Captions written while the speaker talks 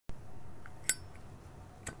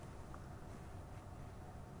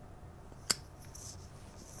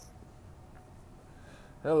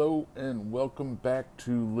Hello and welcome back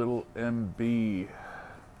to Little MB.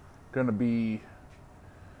 Gonna be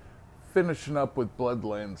finishing up with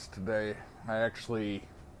Bloodlands today. I actually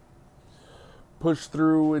pushed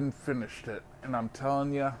through and finished it, and I'm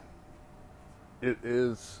telling you, it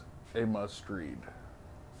is a must read.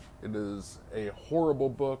 It is a horrible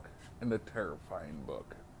book and a terrifying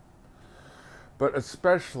book. But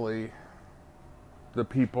especially the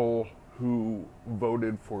people who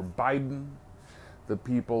voted for Biden, the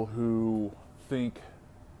people who think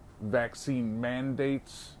vaccine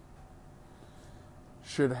mandates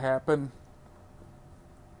should happen,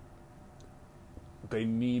 they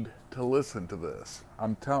need to listen to this.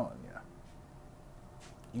 I'm telling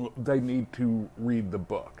you. They need to read the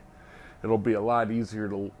book. It'll be a lot easier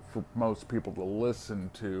for most people to listen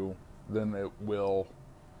to than it will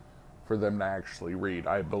for them to actually read,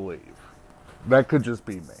 I believe. That could just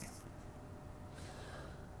be me.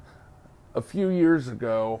 A few years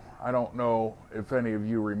ago, I don't know if any of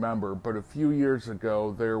you remember, but a few years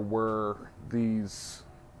ago there were these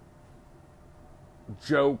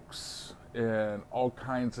jokes and all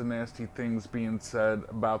kinds of nasty things being said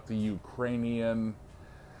about the Ukrainian.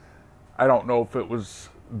 I don't know if it was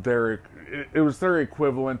their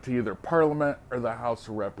equivalent to either Parliament or the House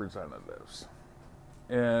of Representatives.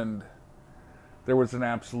 And there was an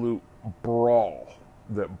absolute brawl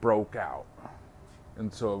that broke out.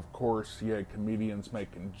 And so, of course, you had comedians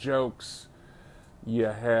making jokes. You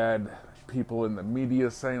had people in the media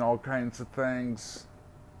saying all kinds of things.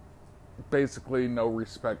 Basically, no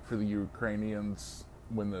respect for the Ukrainians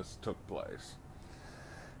when this took place.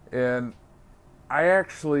 And I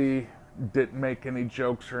actually didn't make any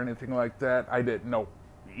jokes or anything like that. I didn't know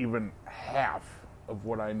even half of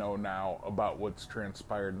what I know now about what's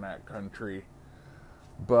transpired in that country.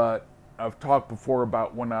 But I've talked before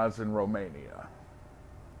about when I was in Romania.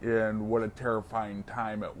 And what a terrifying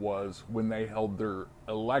time it was when they held their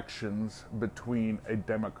elections between a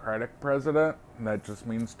Democratic president, and that just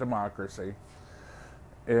means democracy,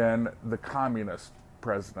 and the communist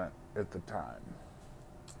president at the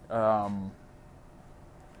time.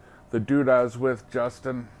 The dude I was with,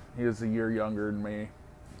 Justin, he is a year younger than me.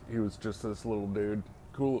 He was just this little dude.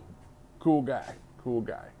 Cool guy.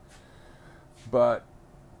 But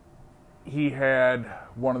he had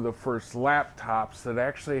one of the first laptops that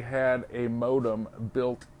actually had a modem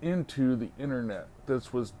built into the internet.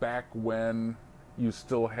 This was back when you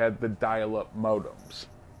still had the dial-up modems.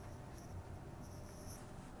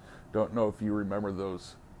 Don't know if you remember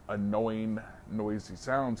those annoying, noisy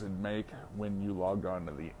sounds it'd make when you logged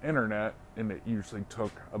onto the internet, and it usually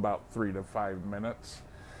took about 3 to 5 minutes.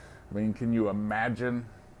 I mean, can you imagine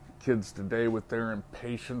kids today with their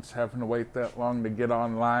impatience having to wait that long to get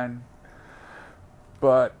online?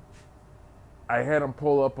 But I had him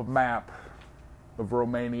pull up a map of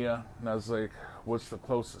Romania, and I was like, what's the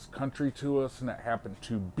closest country to us? And it happened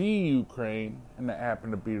to be Ukraine, and it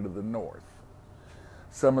happened to be to the north.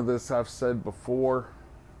 Some of this I've said before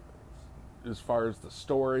as far as the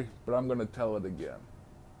story, but I'm going to tell it again.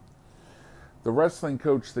 The wrestling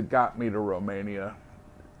coach that got me to Romania,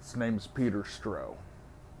 his name's Peter Stroh.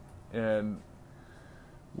 And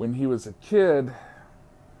when he was a kid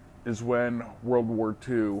is when World War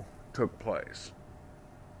II took place.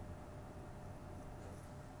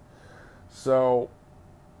 So,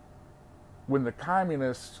 when the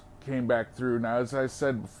communists came back through, now as I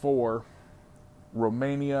said before,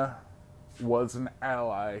 Romania was an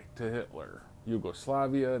ally to Hitler.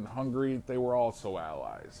 Yugoslavia and Hungary, they were also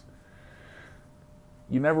allies.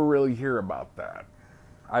 You never really hear about that.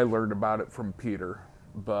 I learned about it from Peter,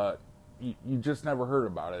 but you just never heard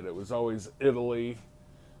about it. It was always Italy,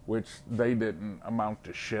 which they didn't amount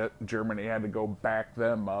to shit. Germany had to go back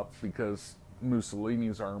them up because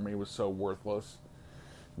Mussolini's army was so worthless.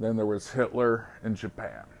 Then there was Hitler and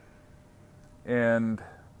Japan. And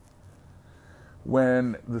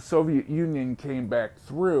when the Soviet Union came back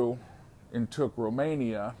through and took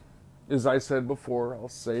Romania, as I said before, I'll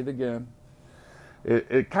say it again,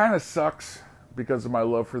 it kind of sucks because of my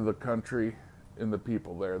love for the country and the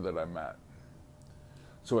people there that I met.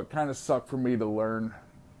 So it kind of sucked for me to learn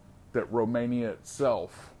that Romania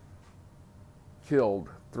itself killed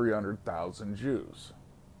 300,000 Jews.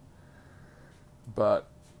 But,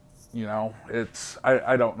 you know,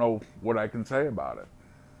 I don't know what I can say about it.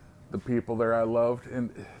 The people there I loved,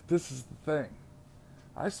 and this is the thing.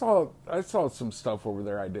 I saw some stuff over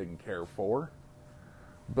there I didn't care for,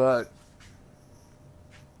 but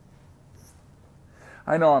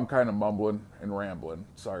I know I'm kind of mumbling and rambling.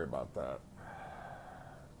 Sorry about that.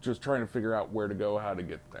 Just trying to figure out where to go, how to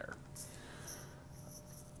get there.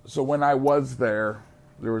 So when I was there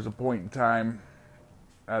was a point in time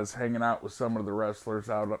I was hanging out with some of the wrestlers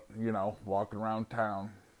out, walking around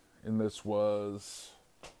town. And this was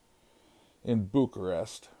in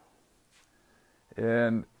Bucharest.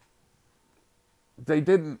 And they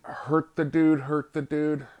didn't hurt the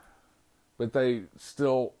dude, but they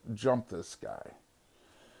still jumped this guy.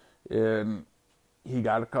 And he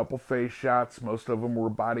got a couple face shots. Most of them were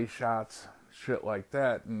body shots, shit like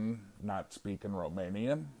that. And not speaking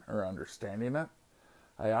Romanian or understanding it,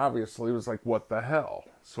 I obviously was like, what the hell?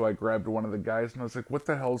 So I grabbed one of the guys and I was like, what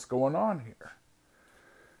the hell's going on here?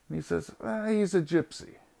 And he says, he's a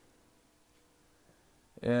gypsy.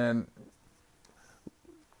 And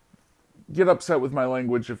get upset with my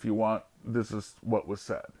language if you want. This is what was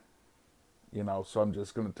said. So I'm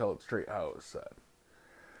just going to tell it straight how it was said.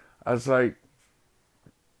 I was like,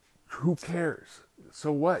 who cares?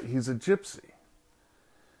 So what? He's a gypsy.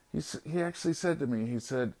 He actually said to me, he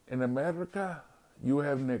said, in America, you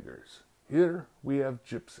have niggers. Here, we have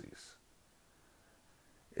gypsies.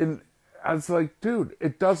 And I was like, dude,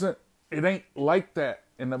 it ain't like that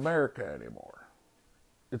in America anymore.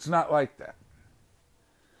 It's not like that.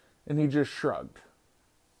 And he just shrugged.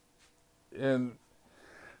 And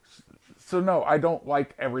so, no, I don't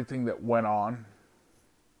like everything that went on.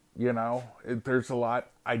 There's a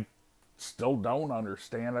lot I still don't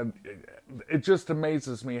understand. It just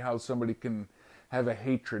amazes me how somebody can have a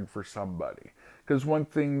hatred for somebody. Because one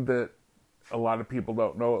thing that a lot of people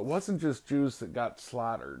don't know, it wasn't just Jews that got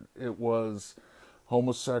slaughtered. It was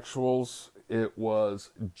homosexuals. It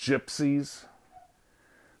was gypsies.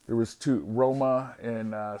 There was two, Roma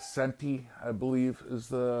and Senti, I believe, is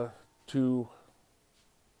the two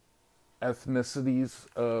ethnicities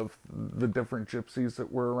of the different gypsies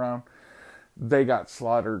that were around. They got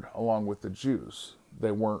slaughtered along with the Jews.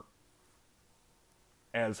 They weren't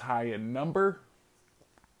as high in number.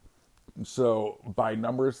 So by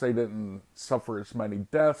numbers, they didn't suffer as many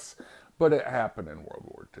deaths, but it happened in World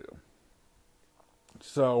War II.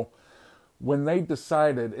 So when they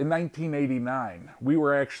decided in 1989, we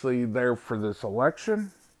were actually there for this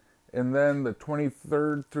election. And then the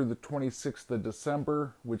 23rd through the 26th of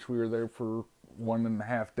December, which we were there for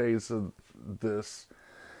 1.5 days of this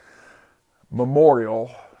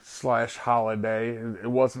memorial / holiday.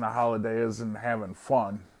 It wasn't a holiday as in having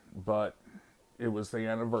fun, but it was the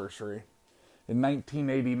anniversary. In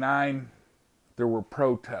 1989, there were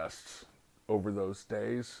protests over those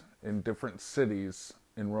days in different cities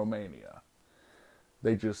in Romania.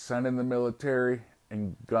 They just sent in the military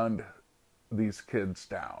and gunned these kids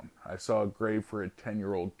down. I saw a grave for a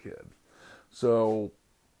 10-year-old kid. So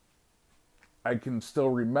I can still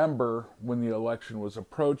remember when the election was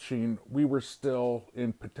approaching, we were still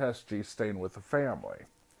in Pitești staying with the family.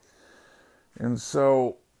 And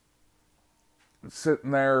so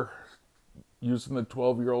sitting there using the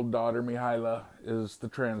 12-year-old daughter, Mihaela, as the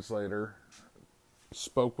translator,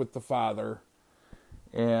 spoke with the father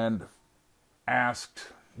and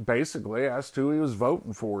basically asked who he was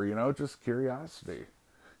voting for, just curiosity.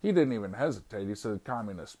 He didn't even hesitate. He said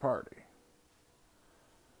Communist Party.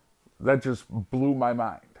 That just blew my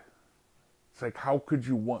mind. It's like, how could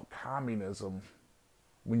you want communism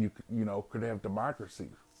when you could have democracy,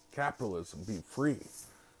 capitalism, be free,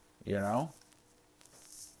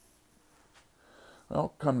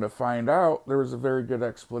 Well, come to find out, there was a very good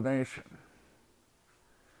explanation.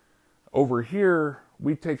 Over here,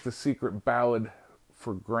 we take the secret ballot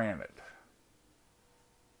for granted.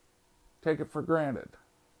 Take it for granted.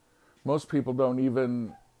 Most people don't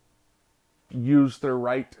even use their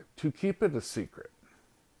right to keep it a secret.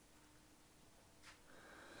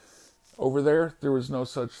 Over there was no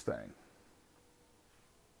such thing.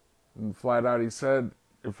 And flat out he said,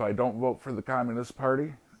 if I don't vote for the Communist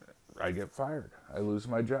Party, I get fired. I lose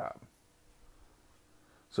my job.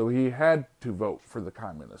 So he had to vote for the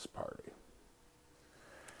Communist Party.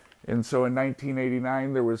 And so in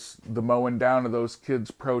 1989, there was the mowing down of those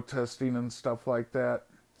kids protesting and stuff like that.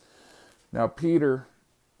 Now, Peter,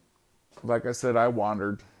 like I said, I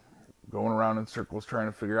wandered, going around in circles trying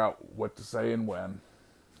to figure out what to say and when.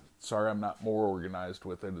 Sorry, I'm not more organized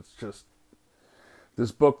with it. It's just,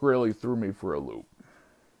 this book really threw me for a loop.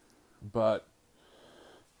 But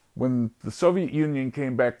when the Soviet Union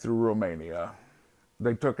came back through Romania,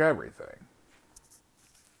 they took everything.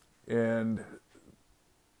 And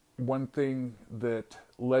one thing that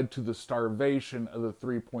led to the starvation of the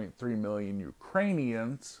 3.3 million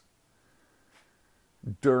Ukrainians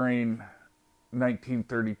during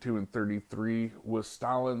 1932 and 33 was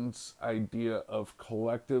Stalin's idea of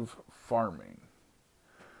collective farming,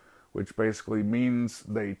 which basically means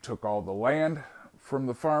they took all the land from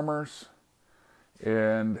the farmers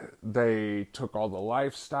and they took all the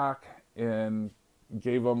livestock and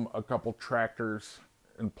gave them a couple tractors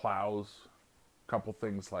and plows, a couple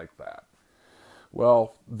things like that.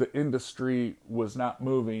 Well, the industry was not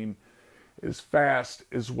moving as fast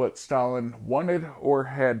as what Stalin wanted or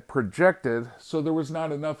had projected, so there was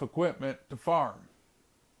not enough equipment to farm.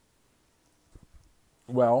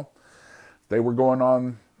 Well, they were going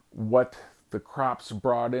on what the crops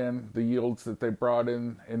brought in, the yields that they brought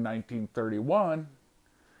in 1931.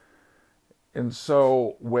 And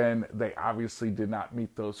so when they obviously did not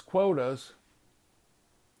meet those quotas,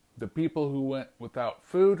 the people who went without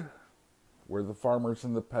food were the farmers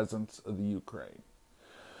and the peasants of the Ukraine.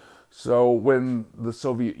 So when the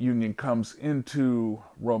Soviet Union comes into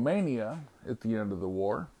Romania at the end of the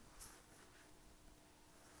war,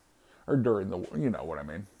 or during the war, you know what I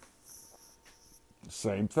mean.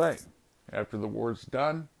 Same thing. After the war's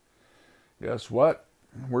done, guess what?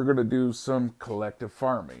 We're going to do some collective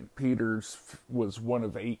farming. Peters was one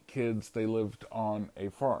of 8 kids. They lived on a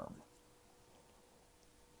farm.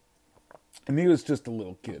 And he was just a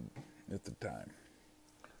little kid at the time.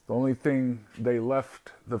 The only thing they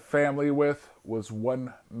left the family with was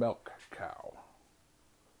 1 milk cow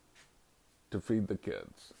to feed the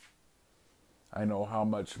kids. I know how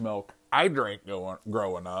much milk I drank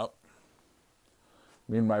growing up.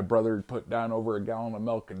 Me and my brother would put down over a gallon of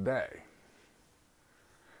milk a day.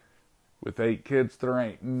 With 8 kids, there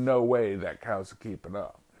ain't no way that cow's keeping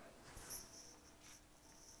up.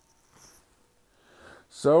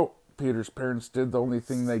 So, Peter's parents did the only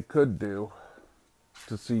thing they could do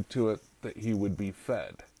to see to it that he would be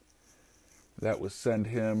fed. That was send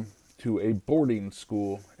him to a boarding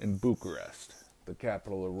school in Bucharest, the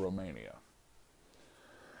capital of Romania.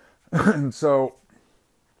 And so,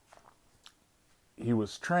 he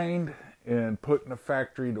was trained and put in a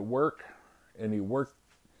factory to work, and he worked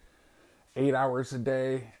 8 hours a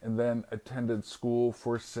day and then attended school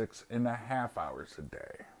for 6.5 hours a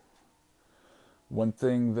day. One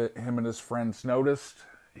thing that him and his friends noticed,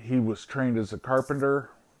 he was trained as a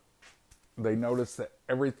carpenter. They noticed that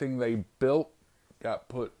everything they built got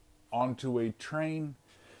put onto a train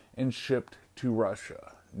and shipped to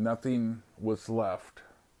Russia. Nothing was left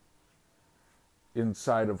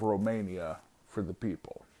inside of Romania for the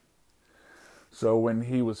people. So when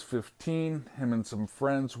he was 15, him and some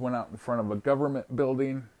friends went out in front of a government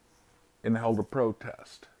building and held a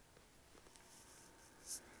protest.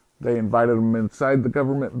 They invited him inside the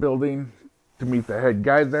government building to meet the head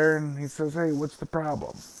guy there, and he says, "Hey, what's the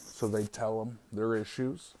problem?" So they tell him their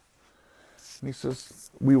issues. And he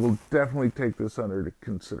says, "We will definitely take this under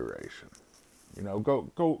consideration. You know,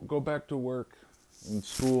 go back to work in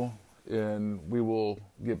school, and we will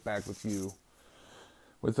get back with you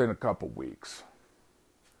within a couple weeks."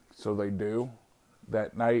 So they do.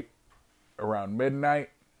 That night, around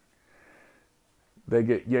midnight, they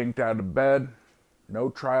get yanked out of bed. No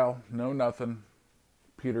trial, no nothing.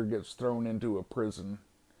 Peter gets thrown into a prison,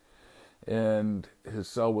 and his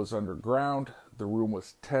cell was underground. The room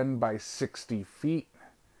was 10 by 60 feet.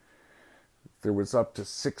 There was up to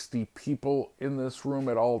 60 people in this room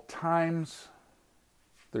at all times.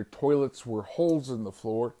 Their toilets were holes in the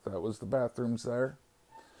floor. That was the bathrooms there.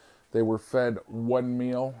 They were fed 1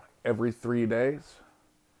 meal every 3 days.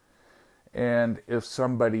 And if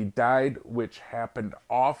somebody died, which happened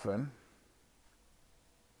often,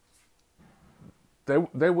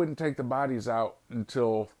 they wouldn't take the bodies out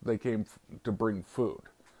until they came to bring food.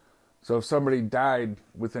 So if somebody died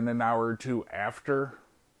within an hour or two after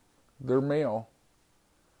their meal,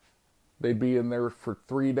 they'd be in there for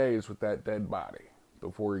 3 days with that dead body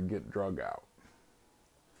before he'd get drug out.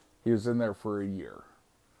 He was in there for a year.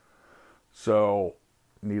 So,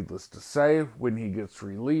 needless to say, when he gets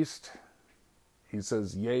released, he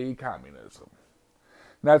says, "Yay, communism."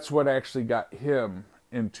 That's what actually got him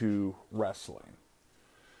into wrestling.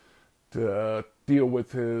 To deal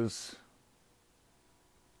with his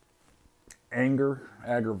anger,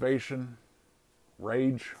 aggravation,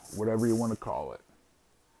 rage, whatever you want to call it.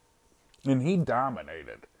 And he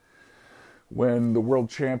dominated. When the World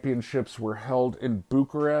Championships were held in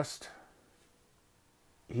Bucharest,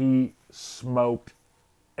 he smoked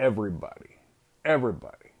everybody.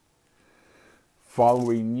 Everybody.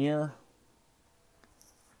 Following year,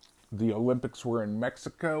 the Olympics were in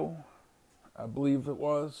Mexico, I believe it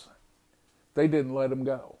was. They didn't let him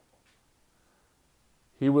go.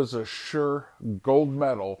 He was a sure gold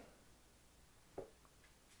medal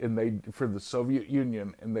for the Soviet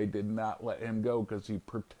Union, and they did not let him go because he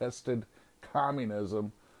protested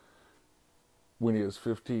communism when he was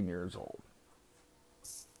 15 years old.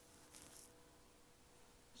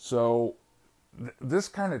 So this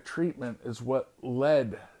kind of treatment is what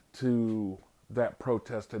led to that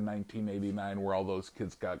protest in 1989 where all those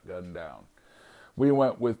kids got gunned down. We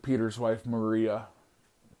went with Peter's wife Maria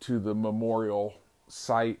to the memorial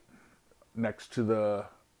site next to the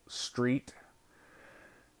street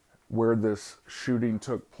where this shooting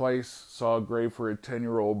took place, saw a grave for a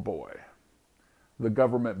 10-year-old boy. The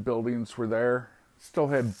government buildings were there, still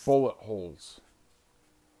had bullet holes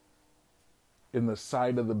in the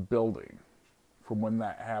side of the building from when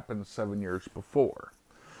that happened 7 years before.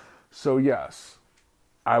 So yes,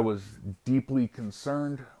 I was deeply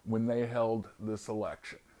concerned when they held this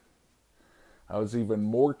election. I was even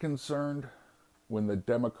more concerned when the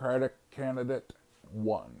Democratic candidate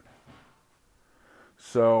won.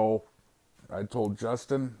 So I told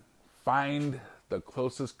Justin, find the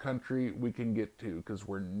closest country we can get to, because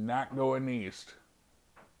we're not going east,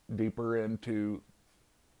 deeper into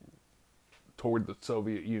toward the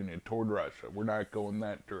Soviet Union, toward Russia. We're not going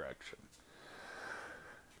that direction.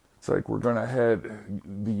 It's like we're going to head,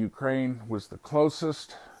 the Ukraine was the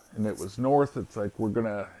closest, and it was north. It's like we're going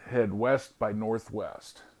to head west by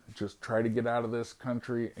northwest. Just try to get out of this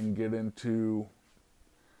country and get into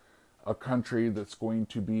a country that's going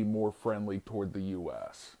to be more friendly toward the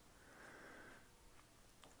U.S.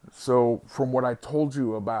 So from what I told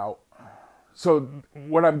you about, so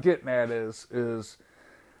what I'm getting at is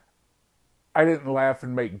I didn't laugh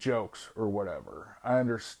and make jokes or whatever. I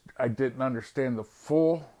didn't understand the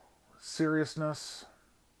full seriousness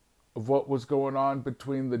of what was going on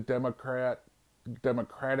between the Democratic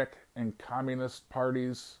and Communist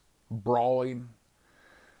parties brawling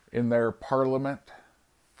in their parliament.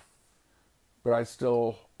 But I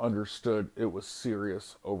still understood it was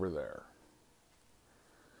serious over there.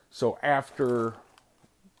 So after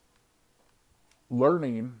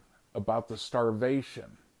learning about the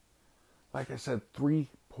starvation, like I said,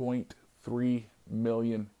 3.3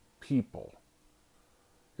 million people.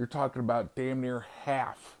 You're talking about damn near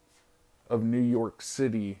half of New York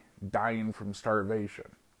City dying from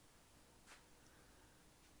starvation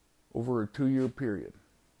over a 2-year period.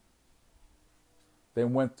 They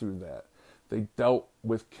went through that. They dealt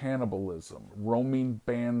with cannibalism, roaming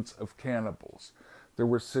bands of cannibals. There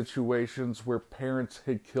were situations where parents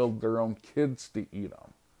had killed their own kids to eat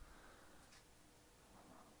them.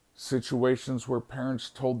 Situations where parents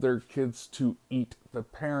told their kids to eat the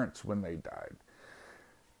parents when they died.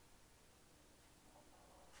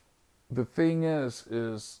 The thing is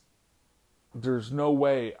there's no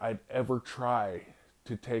way I'd ever try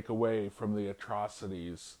to take away from the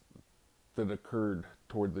atrocities that occurred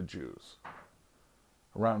toward the Jews.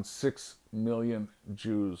 Around 6 million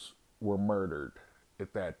Jews were murdered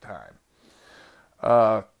at that time.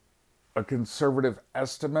 A conservative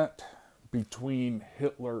estimate between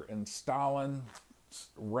Hitler and Stalin's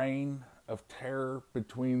reign of terror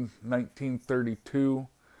between 1932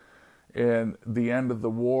 and the end of the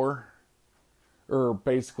war, or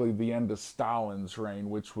basically the end of Stalin's reign,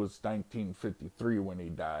 which was 1953 when he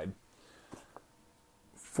died.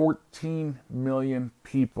 14 million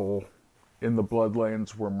people in the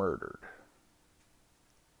Bloodlands were murdered.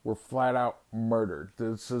 Were flat out murdered.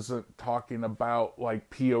 This isn't talking about like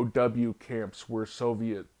POW camps where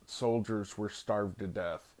Soviet soldiers were starved to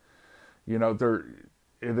death. You know,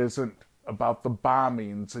 it isn't about the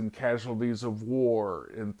bombings and casualties of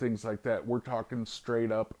war and things like that. We're talking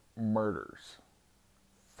straight up murders.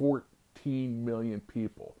 14 million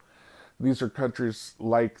people. These are countries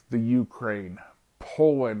like the Ukraine.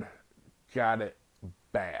 Poland got it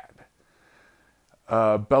bad.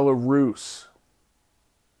 Belarus,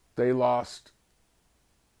 they lost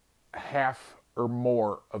half or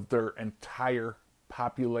more of their entire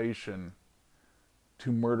population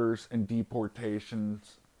to murders and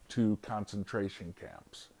deportations to concentration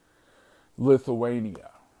camps.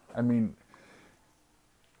 Lithuania. I mean,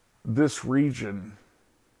 this region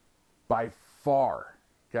by far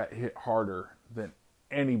got hit harder than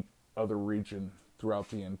any other region throughout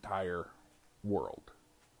the entire world.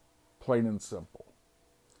 Plain and simple.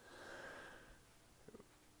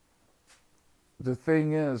 The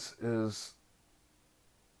thing is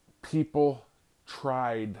people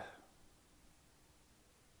tried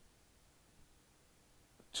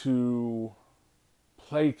to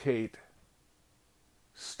placate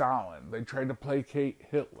Stalin. They tried to placate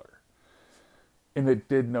Hitler. And it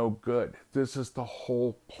did no good. This is the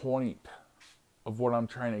whole point of what I'm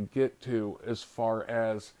trying to get to, as far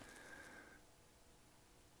as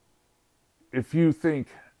if you think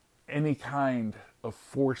any kind of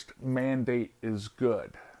forced mandate is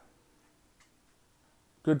good,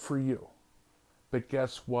 good for you. But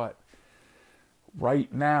guess what?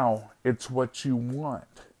 Right now, it's what you want.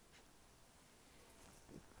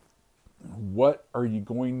 What are you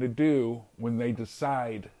going to do when they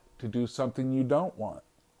decide to do something you don't want?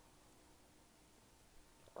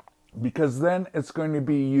 Because then it's going to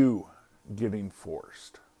be you getting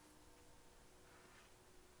forced.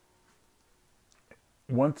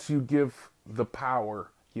 Once you give the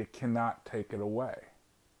power, you cannot take it away.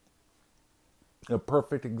 A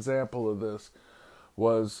perfect example of this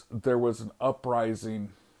was there was an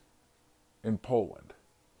uprising in Poland,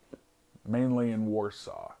 mainly in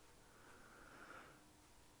Warsaw.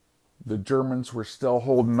 The Germans were still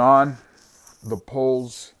holding on. The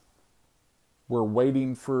Poles were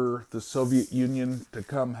waiting for the Soviet Union to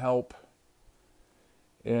come help.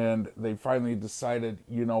 And they finally decided,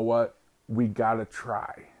 you know what? We gotta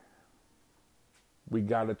try. We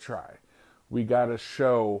gotta try. We gotta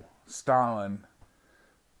show Stalin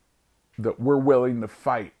that we're willing to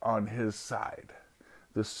fight on his side.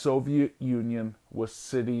 The Soviet Union was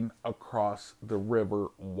sitting across the river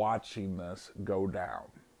watching this go down.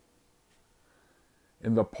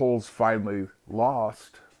 And the Poles finally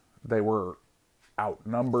lost. They were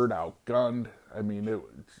outnumbered, outgunned. I mean, it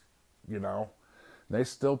was, they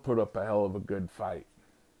still put up a hell of a good fight.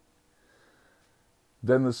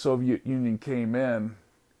 Then the Soviet Union came in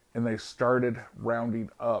and they started rounding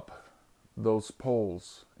up those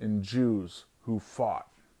Poles and Jews who fought.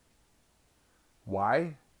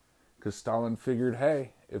 Why? Because Stalin figured,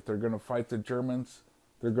 hey, if they're going to fight the Germans,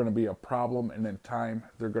 they're going to be a problem, and in time,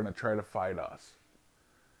 they're going to try to fight us.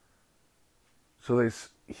 So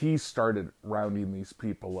he started rounding these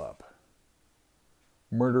people up,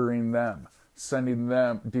 murdering them, sending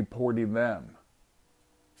them, deporting them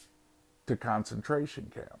to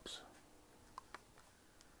concentration camps.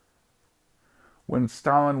 When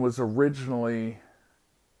Stalin was originally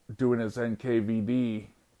doing his NKVD,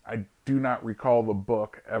 I do not recall the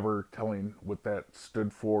book ever telling what that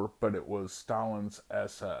stood for, but it was Stalin's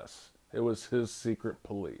SS. It was his secret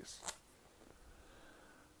police.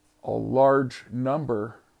 A large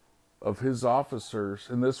number of his officers,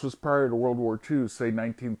 and this was prior to World War II, say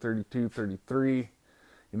 1932, 33,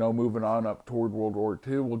 moving on up toward World War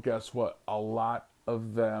II. Well, guess what? A lot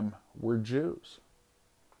of them were Jews.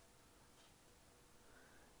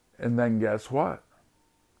 And then guess what?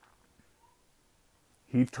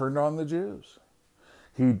 He turned on the Jews.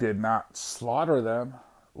 He did not slaughter them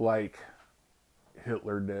like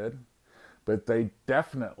Hitler did, but they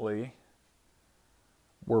definitely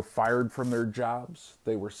were fired from their jobs.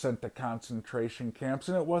 They were sent to concentration camps.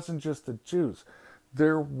 And it wasn't just the Jews.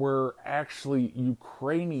 There were actually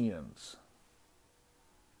Ukrainians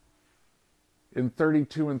in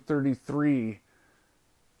 32 and 33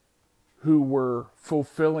 who were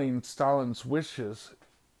fulfilling Stalin's wishes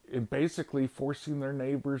and basically forcing their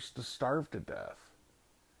neighbors to starve to death.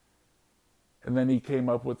 And then he came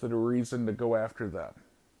up with a reason to go after them.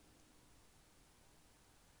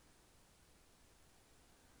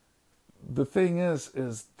 The thing is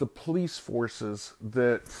the police forces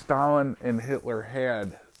that Stalin and Hitler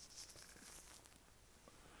had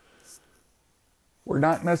were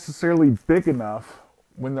not necessarily big enough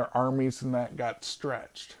when their armies and that got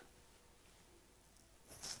stretched.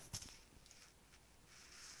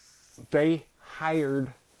 They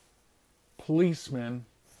hired policemen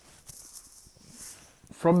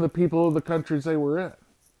from the people of the countries they were in.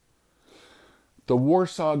 The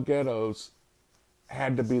Warsaw ghettos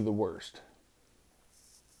had to be the worst.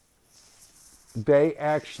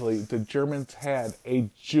 The Germans had a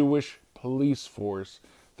Jewish police force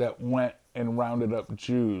that went and rounded up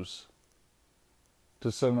Jews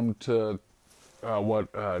to send them to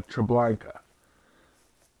Treblinka.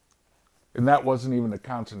 And that wasn't even a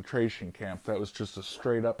concentration camp. That was just a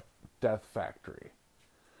straight up death factory.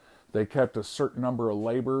 They kept a certain number of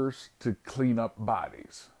laborers to clean up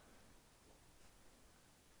bodies.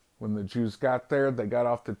 When the Jews got there, they got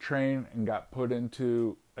off the train and got put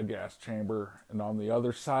into a gas chamber. And on the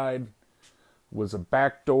other side was a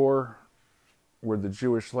back door where the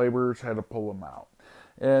Jewish laborers had to pull them out.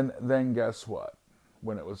 And then guess what?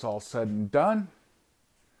 When it was all said and done,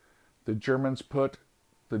 the Germans put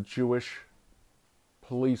the Jewish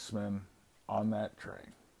policemen on that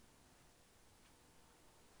train.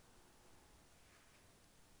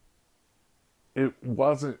 It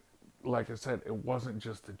wasn't, like I said, it wasn't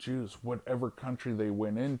just the Jews. Whatever country they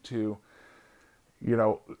went into,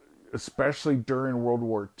 especially during World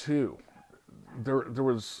War II, there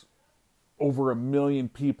was over 1 million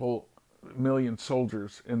people, 1 million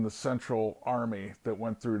soldiers in the Central Army that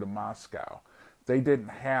went through to Moscow. They didn't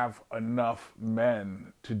have enough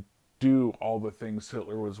men to do all the things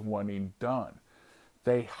Hitler was wanting done.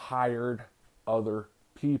 They hired other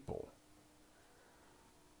people.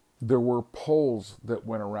 There were Poles that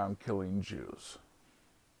went around killing Jews.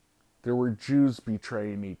 There were Jews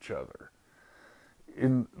betraying each other.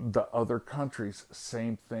 In the other countries,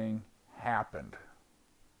 same thing happened.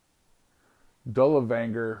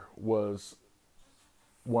 Dullavanger was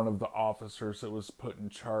one of the officers that was put in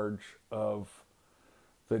charge of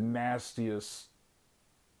the nastiest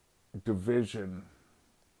division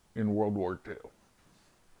in World War II,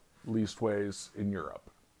 leastways in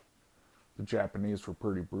Europe. The Japanese were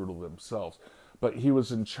pretty brutal themselves. But he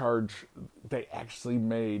was in charge. They actually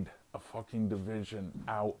made a fucking division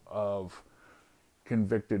out of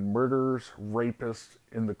convicted murderers, rapists,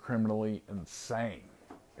 and the criminally insane,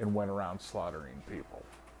 and went around slaughtering people.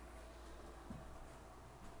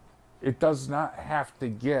 It does not have to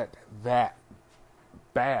get that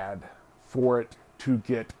bad for it to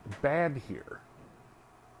get bad here.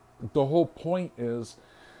 The whole point is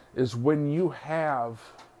when you have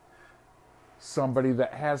somebody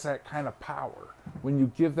that has that kind of power, when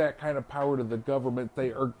you give that kind of power to the government,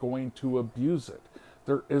 they are going to abuse it.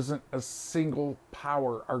 There isn't a single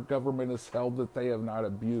power our government has held that they have not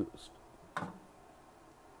abused.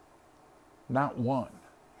 Not one.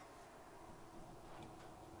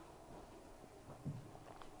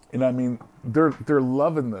 And I mean, they're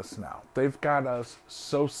loving this now. They've got us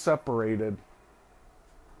so separated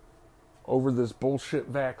over this bullshit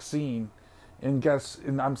vaccine. And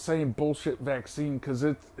I'm saying bullshit vaccine because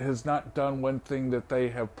it has not done one thing that they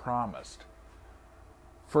have promised.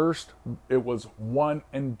 First, it was one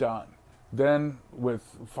and done. Then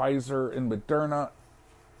with Pfizer and Moderna,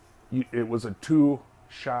 it was a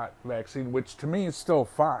 2-shot vaccine, which to me is still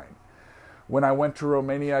fine. When I went to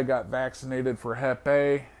Romania, I got vaccinated for Hep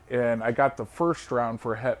A, and I got the first round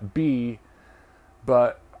for Hep B,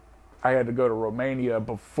 but I had to go to Romania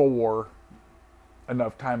before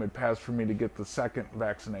enough time had passed for me to get the second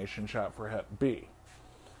vaccination shot for Hep B.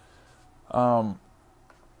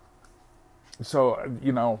 So,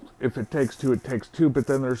 you know, if it takes two, it takes two, but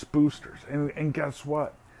then there's boosters. And guess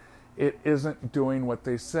what? It isn't doing what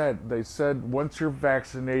they said. They said once you're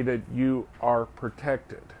vaccinated, you are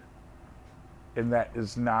protected. And that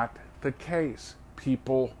is not the case.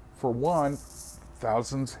 People, for one,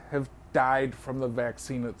 thousands have died from the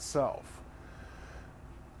vaccine itself.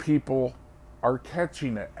 People are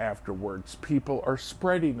catching it afterwards. People are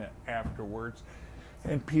spreading it afterwards.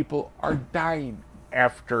 And people are dying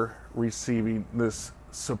after receiving this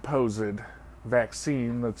supposed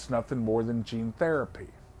vaccine that's nothing more than gene therapy.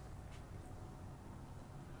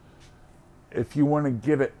 If you want to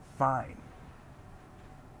get it, fine.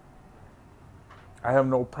 I have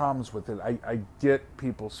no problems with it. I get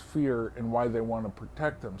people's fear and why they want to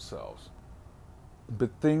protect themselves.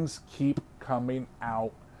 But things keep coming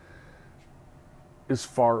out as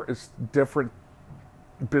far as different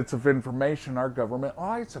bits of information our government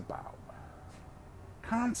lies about.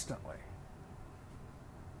 Constantly.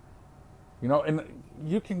 You know, and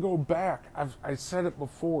you can go back. I said it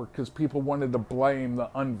before because people wanted to blame the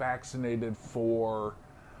unvaccinated for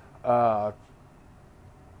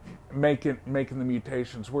making the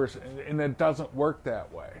mutations worse. And it doesn't work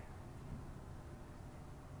that way.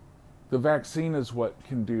 The vaccine is what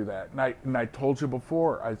can do that. And I told you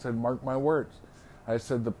before, I said, mark my words. I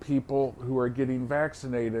said the people who are getting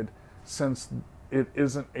vaccinated, since it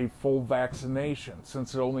isn't a full vaccination,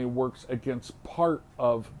 since it only works against part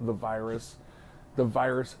of the virus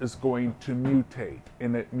is going to mutate.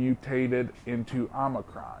 And it mutated into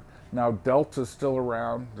Omicron. Now, Delta's still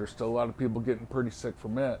around. There's still a lot of people getting pretty sick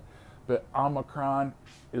from it. But Omicron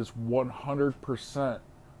is 100%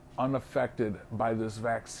 unaffected by this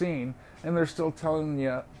vaccine. And they're still telling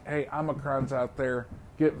you, hey, Omicron's out there,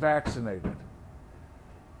 get vaccinated.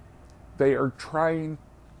 They are trying.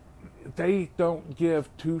 They don't give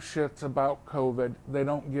two shits about COVID. They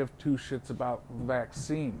don't give two shits about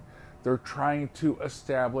vaccine. They're trying to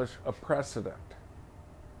establish a precedent.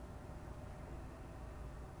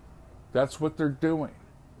 That's what they're doing.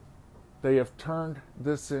 They have turned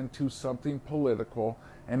this into something political,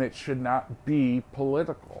 and it should not be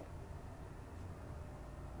political.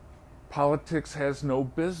 Politics has no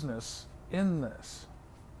business in this.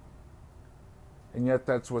 And yet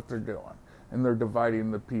that's what they're doing. And they're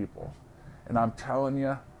dividing the people. And I'm telling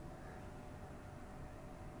you,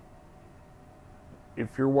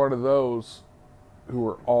 if you're one of those who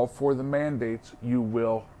are all for the mandates, you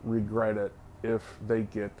will regret it if they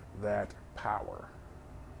get that power.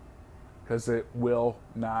 Because it will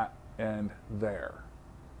not end there.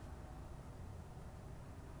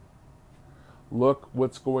 Look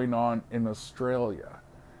what's going on in Australia.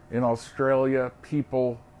 In Australia,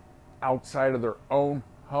 people outside of their own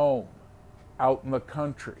home, out in the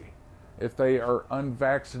country, if they are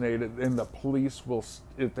unvaccinated, and the police will,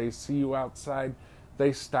 if they see you outside,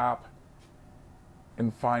 they stop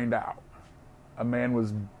and find out. A man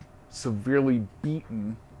was severely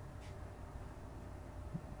beaten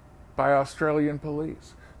by Australian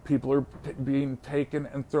police. People are being taken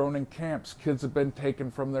and thrown in camps. Kids have been taken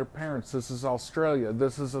from their parents. This is Australia.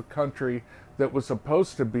 This is a country that was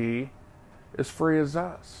supposed to be as free as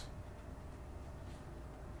us.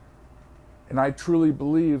 And I truly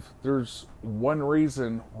believe there's one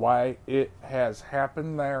reason why it has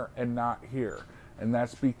happened there and not here. And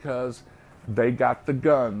that's because they got the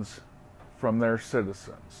guns from their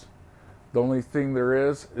citizens. The only thing there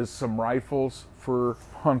is some rifles for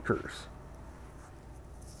hunters.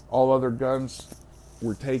 All other guns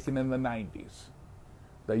were taken in the 90s.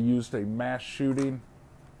 They used a mass shooting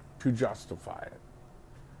to justify it.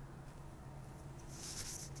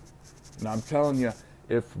 And I'm telling you,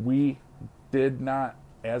 if we did not,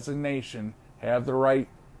 as a nation, have the right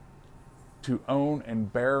to own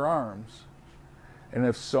and bear arms, and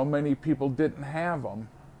if so many people didn't have them,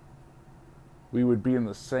 we would be in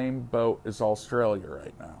the same boat as Australia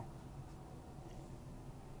right now.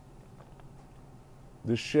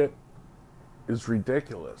 This shit is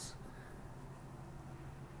ridiculous.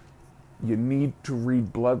 You need to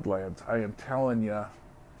read Bloodlands. I am telling you,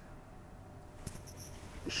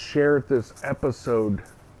 share this episode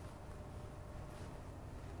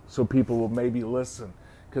so people will maybe listen.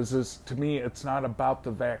 Because to me, it's not about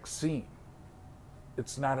the vaccine.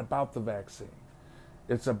 It's not about the vaccine.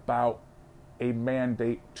 It's about a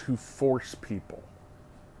mandate to force people.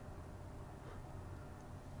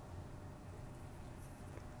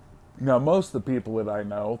 Now, most of the people that I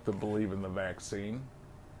know that believe in the vaccine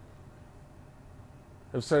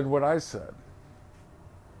have said what I said.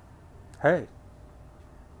 Hey,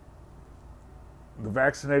 the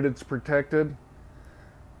vaccinated's protected.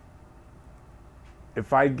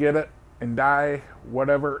 If I get it and die,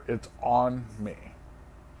 whatever, it's on me.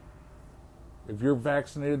 If you're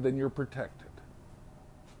vaccinated, then you're protected.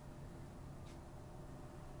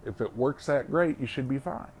 If it works that great, you should be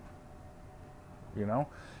fine. You know?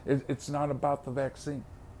 It's not about the vaccine.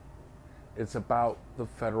 It's about the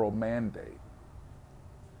federal mandate.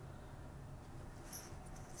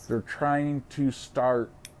 They're trying to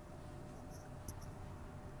start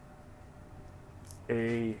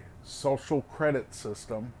a social credit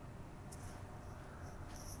system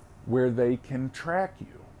where they can track you.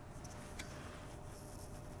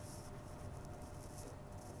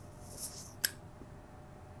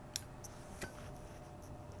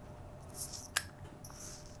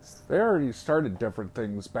 They already started different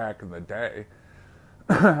things back in the day.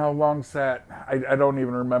 How long's that? I don't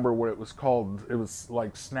even remember what it was called. It was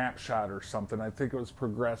like Snapshot or something. I think it was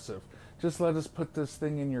Progressive. Just let us put this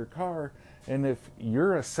thing in your car, and if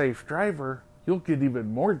you're a safe driver, you'll get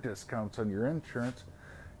even more discounts on your insurance.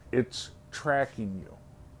 It's tracking you.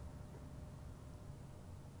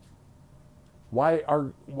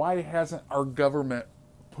 Why hasn't our government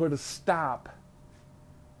put a stop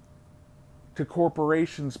to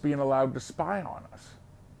corporations being allowed to spy on us?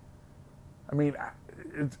 I mean,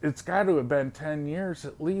 it's got to have been 10 years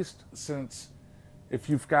at least since, if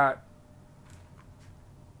you've got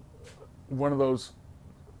one of those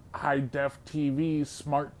high-def TVs,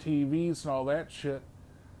 smart TVs and all that shit,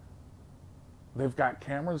 they've got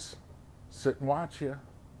cameras, sit and watch you.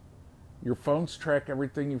 Your phones track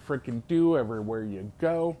everything you freaking do, everywhere you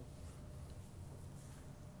go.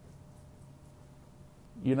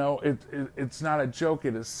 You know, it's not a joke,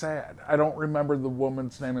 it is sad. I don't remember the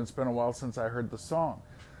woman's name, it's been a while since I heard the song.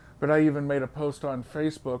 But I even made a post on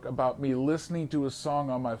Facebook about me listening to a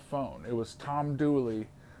song on my phone. It was Tom Dooley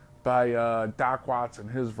by Doc Watson,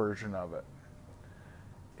 his version of it.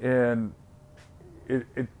 And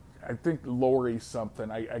I think Lori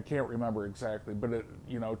something, I can't remember exactly, but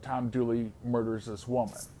Tom Dooley murders this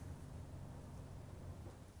woman.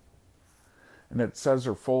 And it says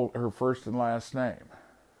her first and last name.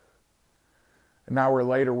 An hour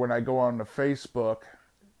later, when I go on to Facebook,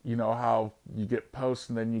 you know how you get posts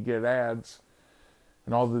and then you get ads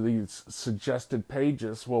and all of these suggested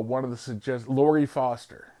pages. Well, one of the Lori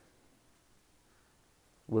Foster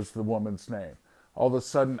was the woman's name. All of a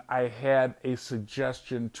sudden, I had a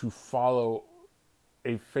suggestion to follow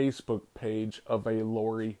a Facebook page of a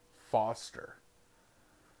Lori Foster.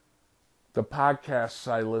 The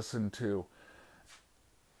podcasts I listen to,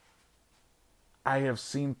 I have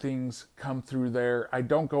seen things come through there. I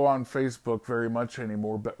don't go on Facebook very much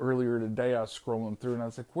anymore, but earlier today I was scrolling through and I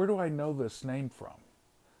was like, where do I know this name from?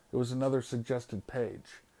 It was another suggested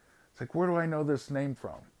page. It's like, where do I know this name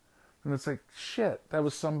from? And it's like, shit, that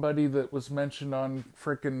was somebody that was mentioned on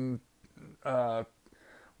frickin'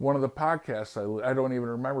 one of the podcasts, I don't even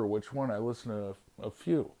remember which one, I listened to a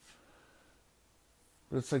few.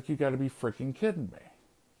 But it's like, you got to be freaking kidding me.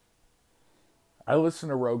 I listen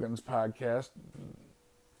to Rogan's podcast.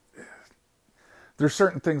 There's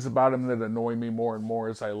certain things about him that annoy me more and more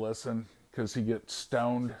as I listen, because he gets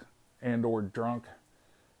stoned and or drunk,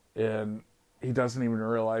 and he doesn't even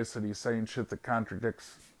realize that he's saying shit that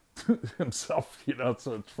contradicts himself,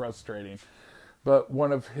 so it's frustrating. But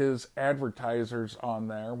one of his advertisers on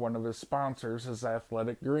there, one of his sponsors, is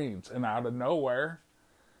Athletic Greens. And out of nowhere,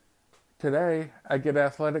 today, I get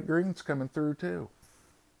Athletic Greens coming through too.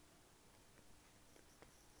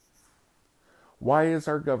 Why is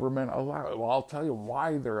our government allowing it? Well, I'll tell you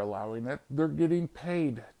why they're allowing it. They're getting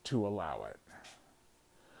paid to allow it.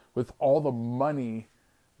 With all the money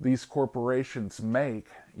these corporations make,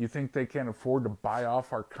 you think they can't afford to buy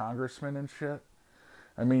off our congressmen and shit?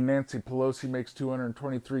 I mean, Nancy Pelosi makes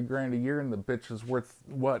 $223,000 a year, and the bitch is worth,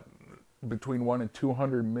 what, between $1 and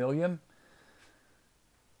 $200 million?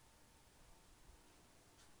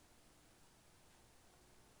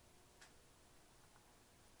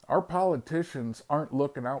 Our politicians aren't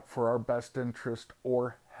looking out for our best interest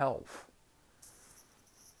or health.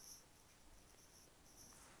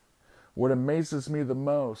 What amazes me the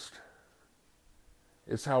most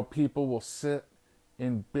is how people will sit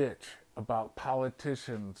and bitch about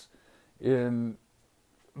politicians in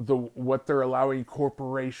what they're allowing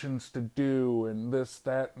corporations to do and this,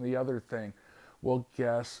 that, and the other thing. Well,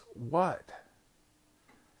 guess what?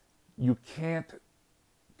 You can't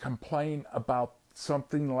complain about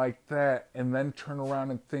something like that and then turn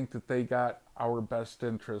around and think that they got our best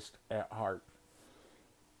interest at heart.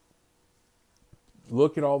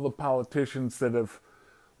 Look at all the politicians that have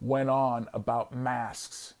went on about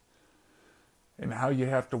masks and how you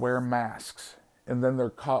have to wear masks, and then they're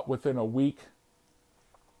caught within a week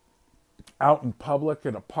out in public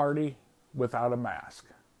at a party without a mask.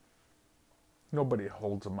 Nobody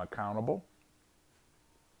holds them accountable.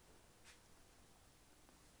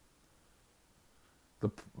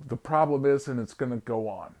 The problem is, and it's going to go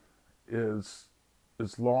on, is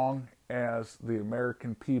as long as the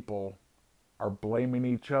American people are blaming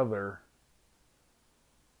each other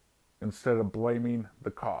instead of blaming the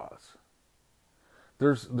cause.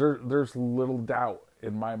 There's little doubt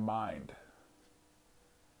in my mind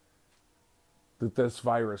that this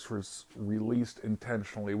virus was released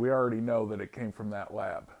intentionally. We already know that it came from that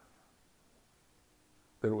lab,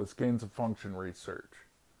 that it was gains of function research,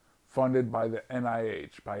 funded by the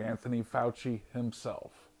NIH, by Anthony Fauci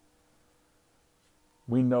himself.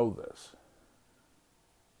 We know this.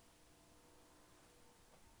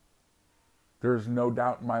 There's no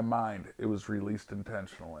doubt in my mind it was released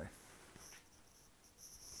intentionally.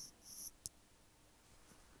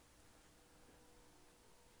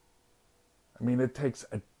 I mean, it takes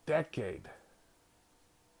a decade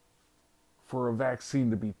for a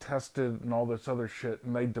vaccine to be tested and all this other shit,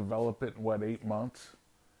 and they develop it in, 8 months?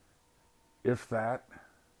 If that.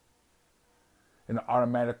 And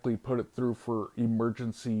automatically put it through for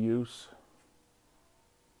emergency use.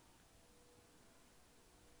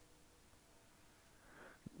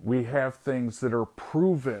 We have things that are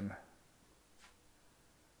proven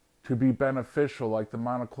to be beneficial, like the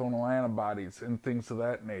monoclonal antibodies and things of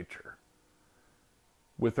that nature,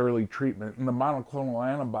 with early treatment. And the monoclonal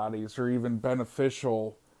antibodies are even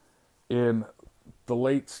beneficial in the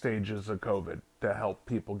late stages of COVID to help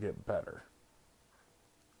people get better.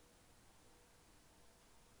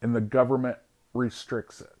 And the government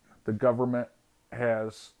restricts it. The government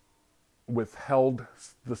has withheld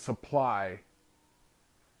the supply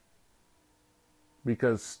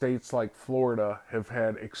because states like Florida have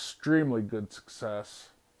had extremely good success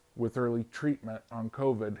with early treatment on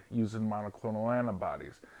COVID using monoclonal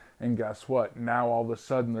antibodies. And guess what? Now all of a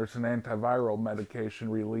sudden there's an antiviral medication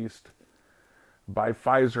released by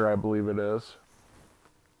Pfizer, I believe it is,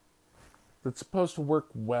 that's supposed to work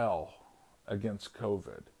well against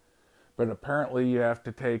COVID. But apparently you have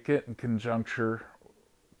to take it in conjunction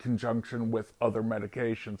with other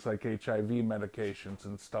medications like HIV medications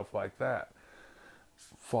and stuff like that.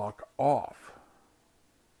 Fuck off.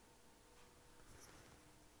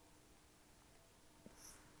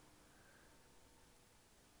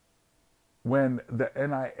 When the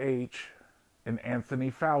NIH and Anthony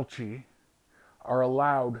Fauci are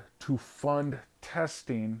allowed to fund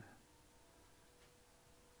testing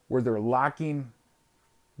where they're locking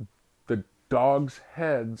the dogs'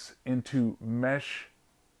 heads into mesh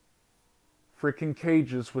freaking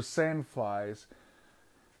cages with sandflies,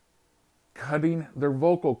 cutting their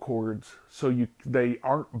vocal cords so they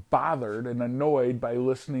aren't bothered and annoyed by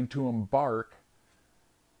listening to them bark,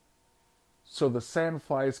 so the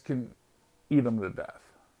sandflies can eat them to death.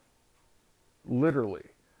 Literally.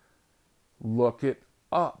 Look it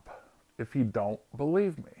up if you don't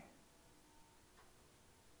believe me.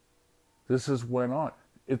 This has went on.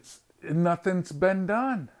 Nothing's been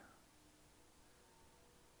done.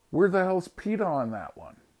 Where the hell's PETA on that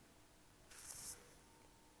one?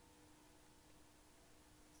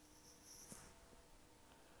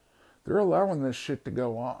 They're allowing this shit to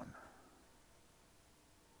go on.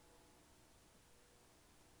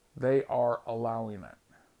 They are allowing it.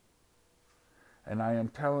 And I am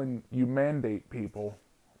telling you, mandate people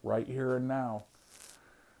right here and now,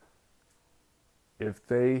 if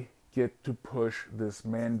they get to push this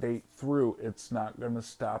mandate through, it's not going to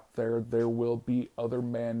stop there. There will be other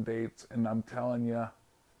mandates, and I'm telling you,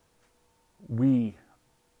 we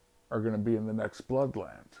are going to be in the next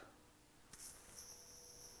Bloodlands.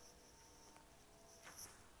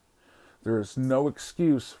 There is no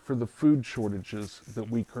excuse for the food shortages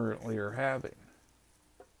that we currently are having.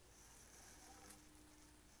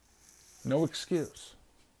 No excuse.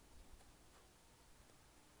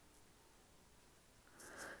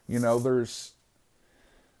 You know,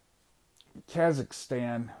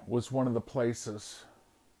 Kazakhstan was one of the places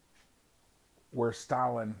where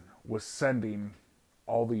Stalin was sending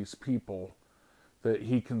all these people that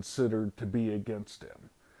he considered to be against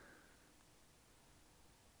him.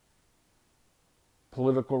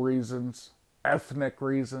 Political reasons, ethnic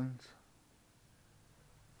reasons.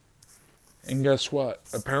 And guess what?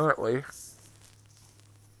 Apparently,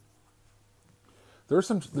 there's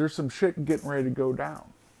some shit getting ready to go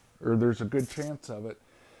down. Or there's a good chance of it.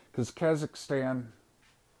 Because Kazakhstan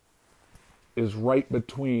is right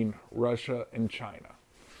between Russia and China.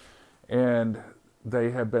 And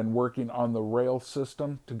they have been working on the rail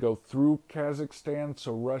system to go through Kazakhstan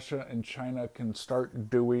so Russia and China can start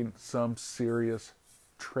doing some serious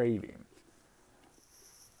trading.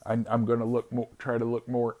 I'm going to try to look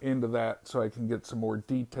more into that so I can get some more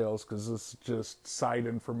details, because this is just side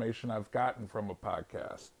information I've gotten from a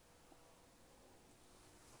podcast.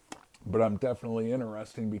 But I'm definitely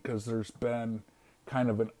interested because there's been kind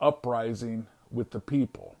of an uprising with the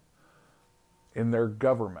people in their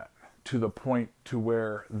government, to the point to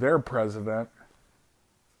where their president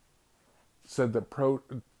said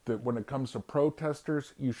that when it comes to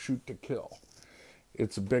protesters, you shoot to kill.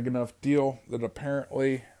 It's a big enough deal that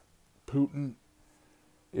apparently Putin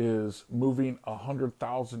is moving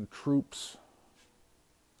 100,000 troops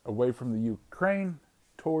away from the Ukraine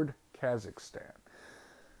toward Kazakhstan.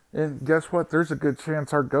 And guess what? There's a good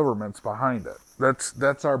chance our government's behind it.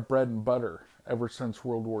 That's our bread and butter ever since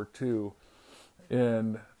World War II,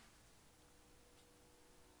 and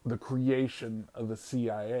the creation of the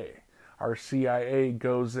CIA. Our CIA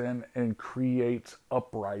goes in and creates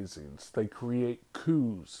uprisings. They create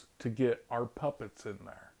coups to get our puppets in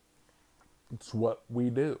there. It's what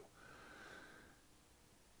we do.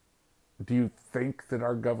 Do you think that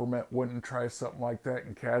our government wouldn't try something like that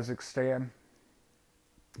in Kazakhstan?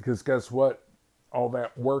 Because guess what? All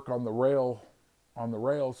that work on the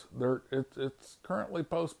rails, it's currently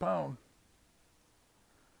postponed.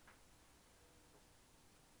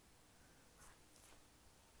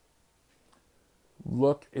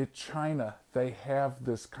 Look at China. They have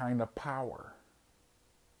this kind of power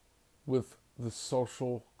with the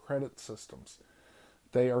social credit systems.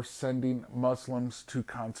 They are sending Muslims to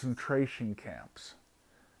concentration camps.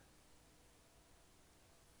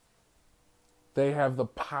 They have the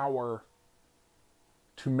power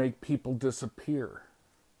to make people disappear.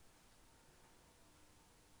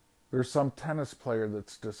 There's some tennis player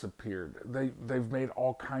that's disappeared. They've made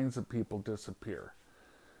all kinds of people disappear.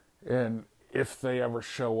 And if they ever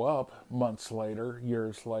show up months later,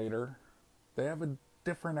 years later, they have a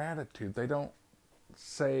different attitude. They don't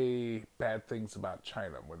say bad things about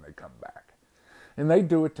China when they come back. And they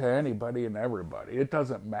do it to anybody and everybody. It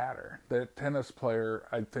doesn't matter. That tennis player,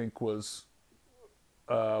 I think, was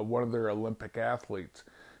one of their Olympic athletes.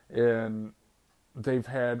 And they've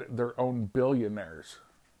had their own billionaires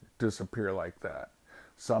disappear like that.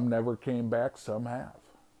 Some never came back, some have.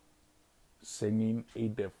 Singing a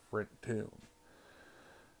different tune.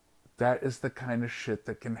 That is the kind of shit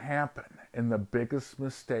that can happen. And the biggest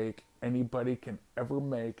mistake anybody can ever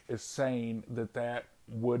make is saying that that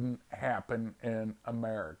wouldn't happen in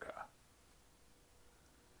America.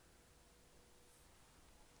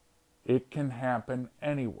 It can happen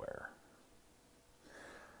anywhere.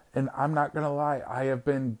 And I'm not going to lie, I have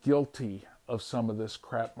been guilty of some of this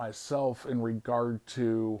crap myself in regard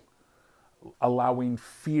to allowing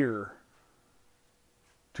fear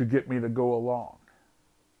to get me to go along.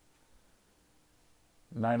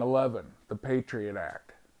 9/11, the Patriot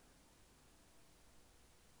Act.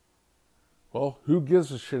 Well, who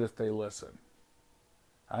gives a shit if they listen?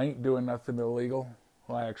 I ain't doing nothing illegal.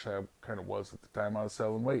 Well, actually, I kind of was at the time. I was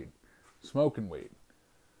selling weed, smoking weed.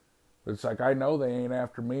 But it's like, I know they ain't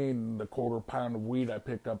after me and the quarter pound of weed I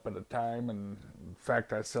pick up at a time. And in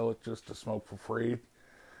fact, I sell it just to smoke for free.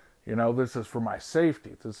 You know, this is for my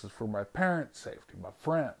safety. This is for my parents' safety, my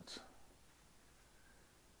friends.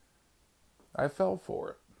 I fell for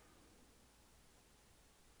it.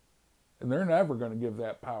 And they're never going to give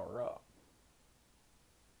that power up.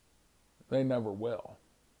 They never will.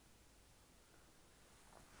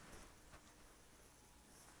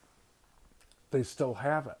 They still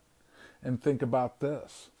haven't. And think about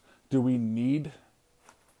this. Do we need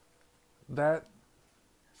that?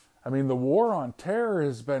 I mean, the war on terror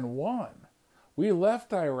has been won. We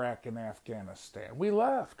left Iraq and Afghanistan. We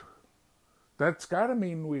left. That's got to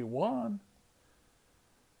mean we won.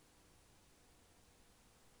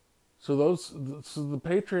 So the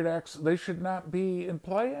Patriot Acts, they should not be in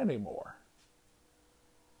play anymore.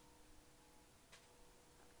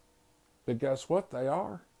 But guess what? They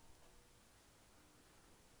are.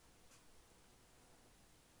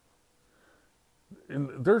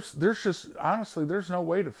 And there's just, honestly, there's no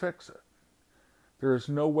way to fix it. There is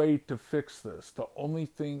no way to fix this. The only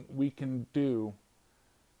thing we can do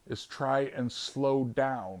is try and slow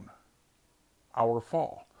down our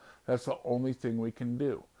fall. That's the only thing we can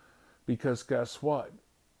do. Because guess what?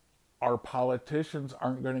 Our politicians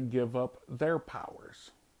aren't going to give up their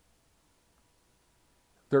powers.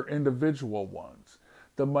 Their individual ones.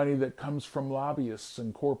 The money that comes from lobbyists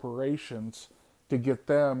and corporations to get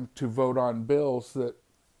them to vote on bills that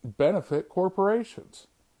benefit corporations.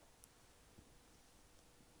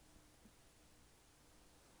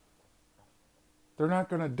 They're not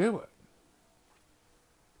going to do it.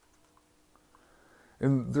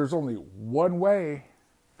 And there's only one way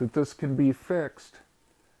that this can be fixed,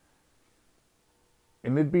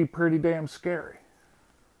 and it'd be pretty damn scary.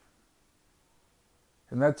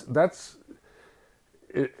 And it's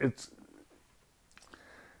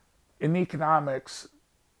in economics,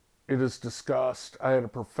 it is discussed. I had a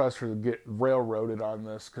professor that get railroaded on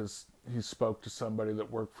this because he spoke to somebody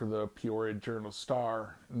that worked for the Peoria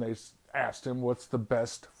Journal-Star, and they asked him, what's the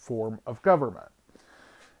best form of government?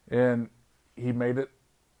 And he made it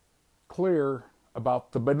clear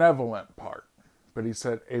about the benevolent part. But he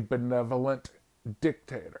said a benevolent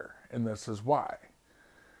dictator, and this is why.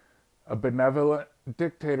 A benevolent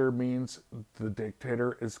dictator means the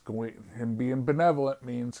dictator is going, him being benevolent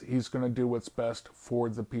means he's going to do what's best for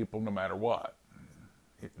the people no matter what.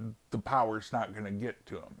 The power's not going to get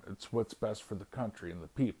to him. It's what's best for the country and the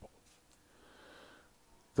people.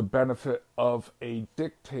 The benefit of a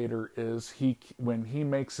dictator is when he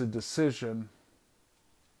makes a decision,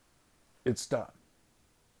 it's done.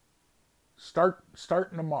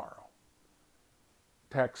 Starting tomorrow.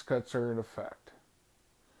 Tax cuts are in effect.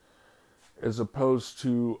 As opposed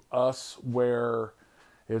to us where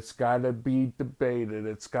it's got to be debated,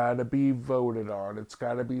 it's got to be voted on, it's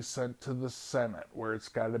got to be sent to the Senate where it's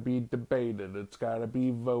got to be debated, it's got to be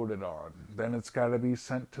voted on, then it's got to be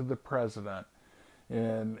sent to the president.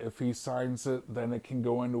 And if he signs it, then it can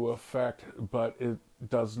go into effect, but it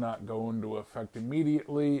does not go into effect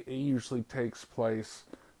immediately. It usually takes place,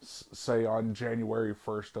 say, on January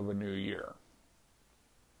 1st of a new year.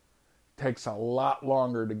 It takes a lot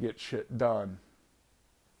longer to get shit done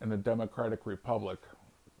in a democratic republic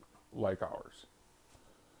like ours.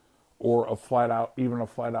 Or a flat out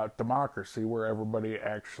democracy where everybody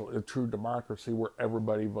actually, a true democracy where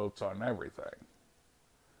everybody votes on everything.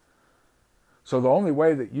 So the only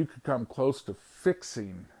way that you could come close to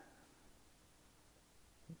fixing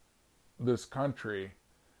this country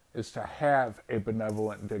is to have a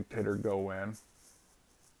benevolent dictator go in,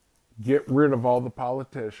 get rid of all the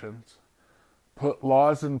politicians, put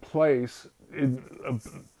laws in place. A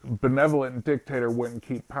benevolent dictator wouldn't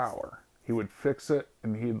keep power. He would fix it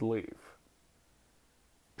and he'd leave.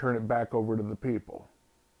 Turn it back over to the people.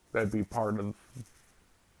 That'd be part of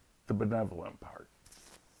the benevolent part.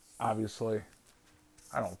 Obviously,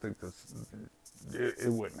 I don't think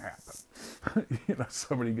it wouldn't happen.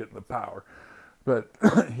 Somebody getting the power. But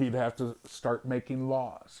he'd have to start making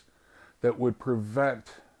laws that would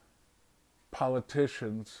prevent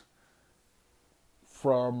politicians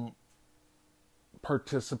from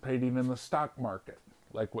participating in the stock market,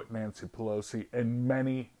 like what Nancy Pelosi and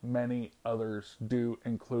many, many others do,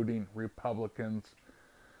 including Republicans.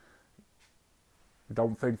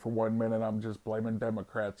 Don't think for 1 minute I'm just blaming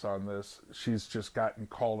Democrats on this. She's just gotten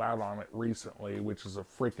called out on it recently, which is a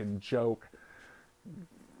freaking joke.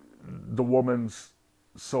 The woman's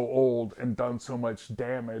so old and done so much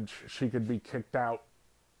damage, she could be kicked out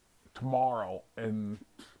tomorrow, and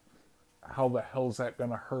how the hell is that going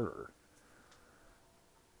to hurt her?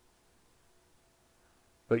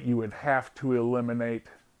 But you would have to eliminate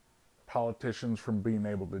politicians from being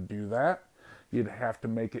able to do that. You'd have to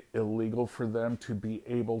make it illegal for them to be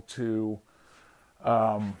able to,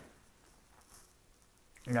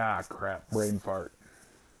 brain fart.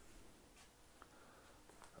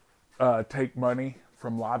 Take money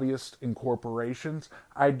from lobbyists and corporations.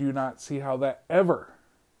 I do not see how that ever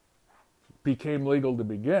became legal to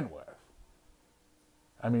begin with.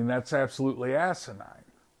 I mean, that's absolutely asinine.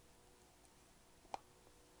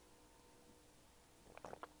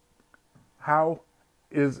 And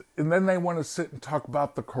then they want to sit and talk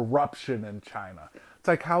about the corruption in China. It's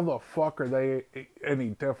like, how the fuck are they any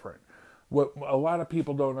different? What a lot of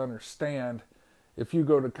people don't understand, if you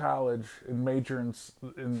go to college and major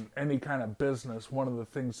in any kind of business, one of the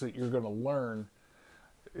things that you're going to learn,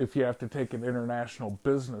 if you have to take an international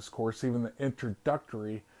business course, even the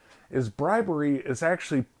introductory, is bribery is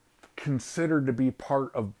actually considered to be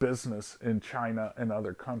part of business in China and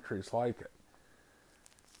other countries like it.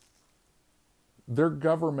 Their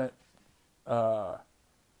government, their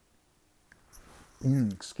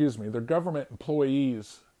government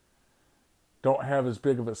employees don't have as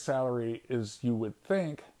big of a salary as you would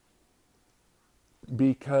think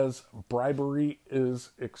because bribery is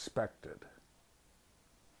expected.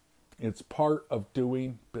 It's part of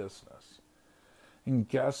doing business. And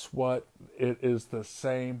guess what? It is the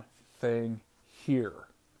same thing here.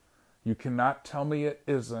 You cannot tell me it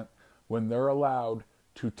isn't when they're allowed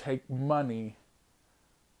to take money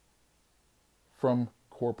from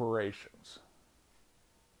corporations.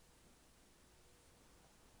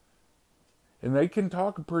 And they can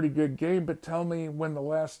talk a pretty good game, but tell me when the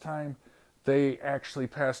last time they actually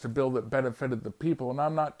passed a bill that benefited the people. And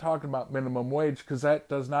I'm not talking about minimum wage, because that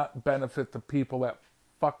does not benefit the people. That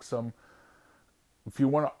fucks them. If you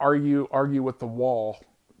want to argue with the wall,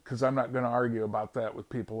 because I'm not going to argue about that with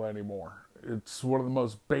people anymore. It's one of the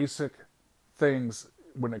most basic things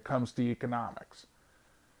when it comes to economics.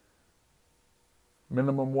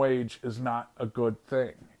 Minimum wage is not a good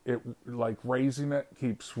thing. Raising it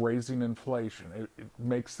keeps raising inflation. It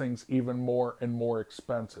makes things even more and more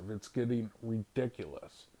expensive. It's getting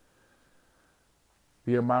ridiculous.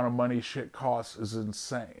 The amount of money shit costs is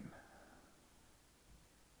insane.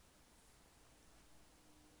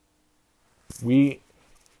 We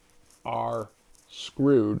are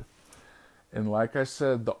screwed. And like I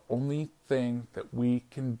said, the only thing that we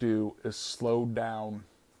can do is slow down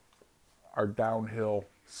our downhill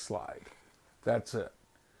slide. That's it.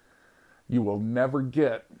 You will never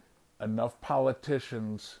get enough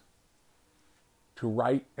politicians to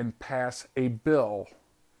write and pass a bill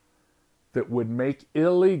that would make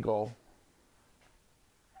illegal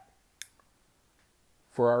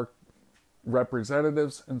for our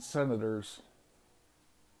representatives and senators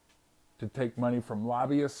to take money from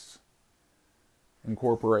lobbyists and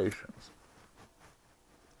corporations.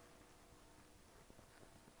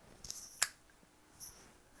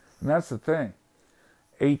 And that's the thing.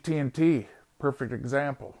 AT&T, perfect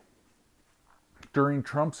example. During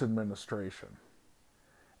Trump's administration,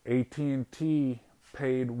 AT&T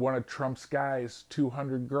paid one of Trump's guys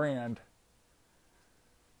 $200,000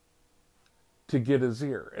 to get his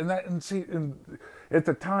ear. And at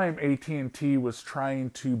the time, AT&T was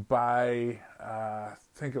trying to buy, I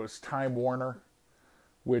think it was Time Warner,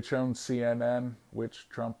 which owned CNN, which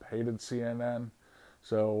Trump hated CNN.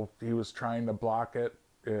 So he was trying to block it.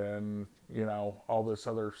 And, all this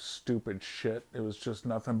other stupid shit. It was just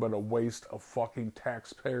nothing but a waste of fucking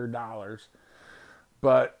taxpayer dollars.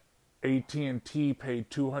 But AT&T paid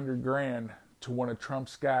 $200,000 to one of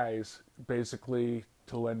Trump's guys, basically,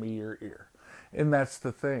 to lend me your ear. And that's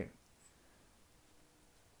the thing.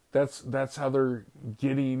 That's how they're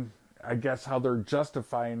getting, I guess, how they're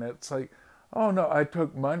justifying it. It's like, oh no, I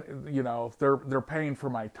took money, they're paying for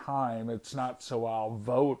my time. It's not so I'll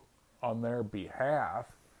vote on their behalf.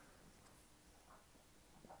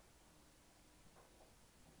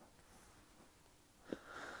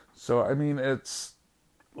 So, I mean, it's,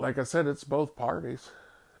 like I said, it's both parties.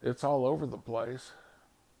 It's all over the place.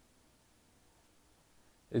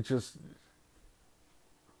 It just,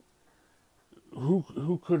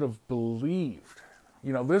 who could have believed?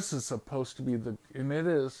 This is supposed to be and it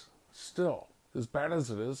is still, as bad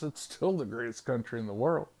as it is, it's still the greatest country in the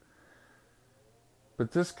world.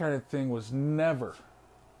 But this kind of thing was never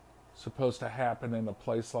supposed to happen in a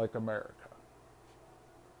place like America.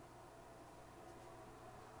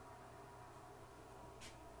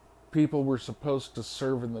 People were supposed to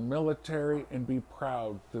serve in the military and be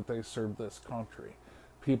proud that they served this country.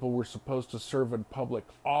 People were supposed to serve in public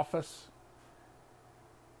office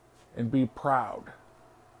and be proud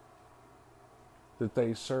that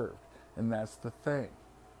they served. And that's the thing.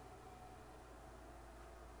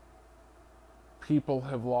 People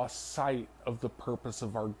have lost sight of the purpose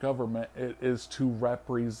of our government. It is to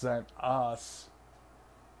represent us,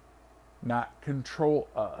 not control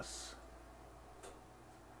us.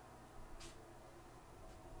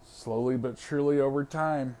 Slowly but surely over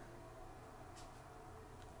time,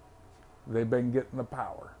 they've been getting the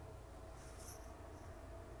power.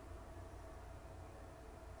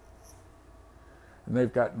 And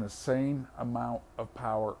they've gotten the same amount of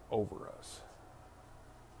power over us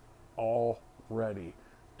already.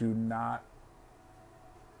 Do not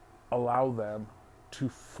allow them to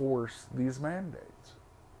force these mandates.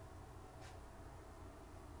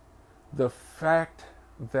 The fact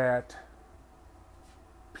that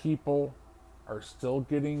people are still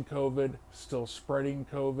getting COVID, still spreading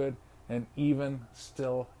COVID, and even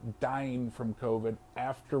still dying from COVID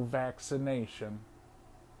after vaccination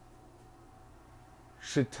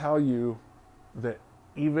should tell you that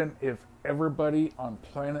even if everybody on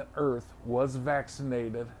planet Earth was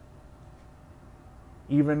vaccinated,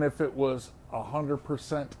 even if it was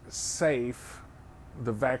 100% safe,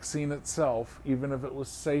 the vaccine itself, even if it was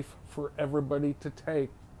safe for everybody to take,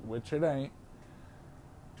 which it ain't,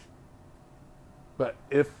 but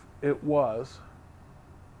if it was,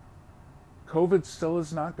 COVID still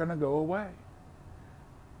is not going to go away.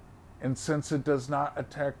 And since it does not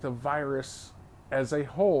attack the virus as a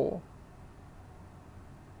whole,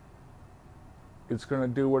 it's going to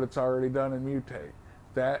do what it's already done and mutate.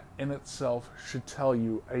 That in itself should tell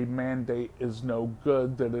you a mandate is no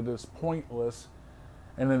good, that it is pointless,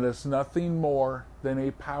 and it is nothing more than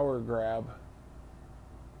a power grab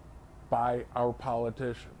by our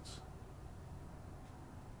politicians.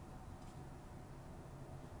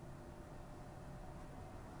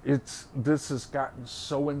 This has gotten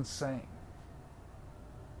so insane.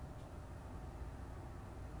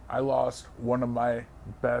 I lost one of my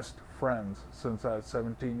best friends since I was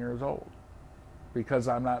 17 years old because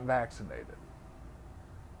I'm not vaccinated.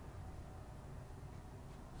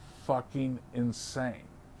 Fucking insane.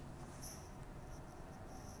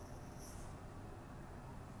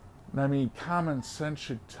 And I mean, common sense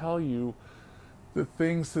should tell you the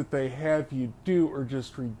things that they have you do are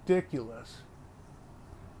just ridiculous.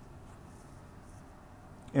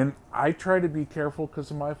 And I try to be careful because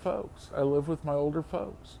of my folks. I live with my older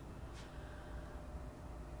folks.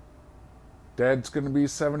 Dad's going to be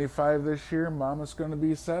 75 this year. Mama's going to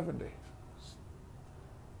be 70.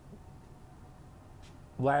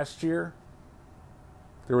 Last year,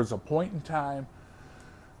 there was a point in time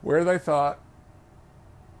where they thought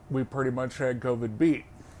we pretty much had COVID beat.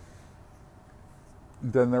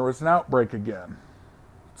 Then there was an outbreak again.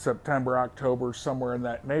 September, October, somewhere in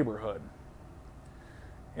that neighborhood.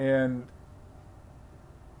 And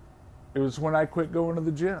it was when I quit going to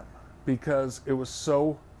the gym because it was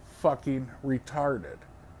so fucking retarded.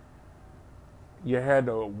 You had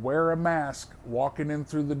to wear a mask walking in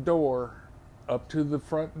through the door up to the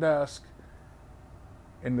front desk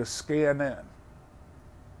and to scan in.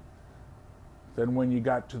 Then when you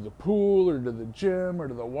got to the pool or to the gym or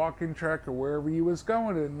to the walking track or wherever you was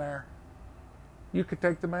going in there, you could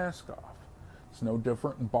take the mask off. It's no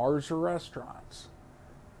different in bars or restaurants.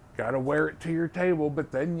 Got to wear it to your table,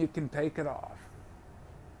 but then you can take it off.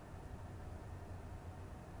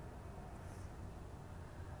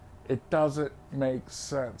 It doesn't make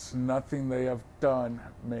sense. Nothing they have done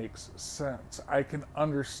makes sense. I can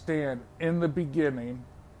understand in the beginning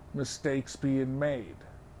mistakes being made.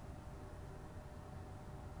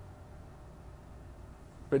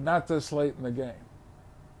 But not this late in the game.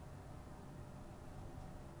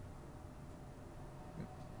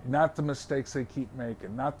 Not the mistakes they keep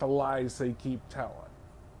making, not the lies they keep telling.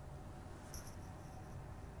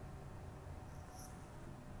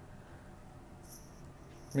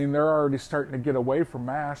 I mean, they're already starting to get away from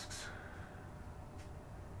masks.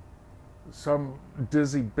 Some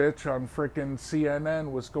dizzy bitch on frickin'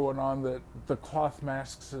 CNN was going on that the cloth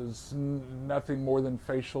masks is nothing more than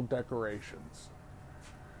facial decorations.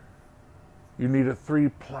 You need a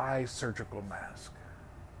 3-ply surgical mask.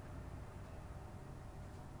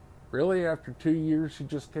 Really? After 2 years, you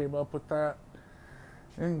just came up with that?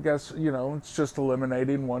 And guess, it's just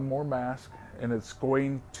eliminating one more mask, and it's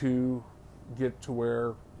going to get to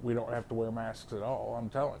where we don't have to wear masks at all, I'm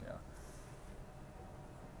telling you.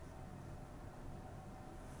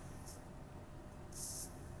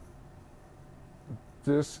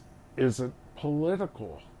 This isn't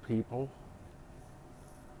political, people.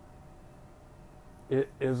 It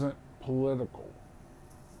isn't political.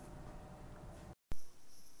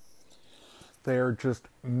 They're just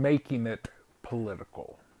making it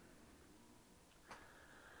political.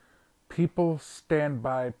 People stand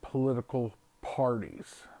by political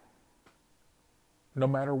parties, no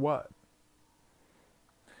matter what.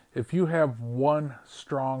 If you have one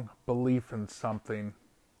strong belief in something,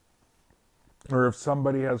 or if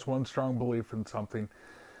somebody has one strong belief in something,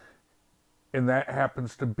 and that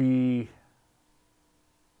happens to be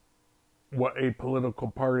what a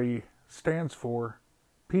political party stands for,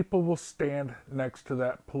 people will stand next to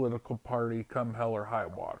that political party come hell or high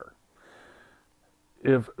water.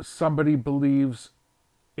 If somebody believes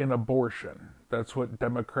in abortion, that's what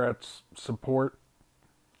Democrats support,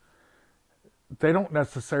 they don't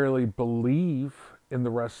necessarily believe in the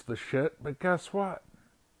rest of the shit, but guess what?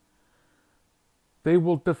 They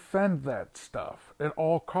will defend that stuff at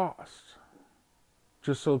all costs,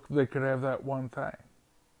 just so they could have that one thing.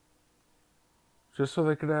 Just so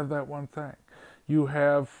they could have that one thing. You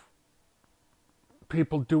have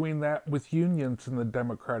people doing that with unions in the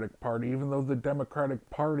Democratic Party, even though the Democratic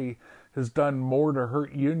Party has done more to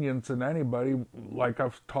hurt unions than anybody, like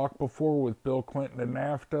I've talked before with Bill Clinton and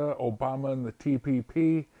NAFTA, Obama and the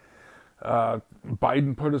TPP.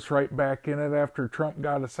 Biden put us right back in it after Trump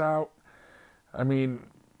got us out. I mean,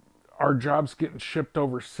 our jobs getting shipped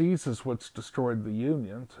overseas is what's destroyed the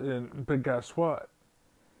unions. But guess what?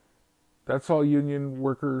 That's all union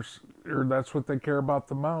workers, or that's what they care about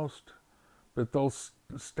the most. But they'll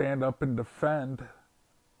stand up and defend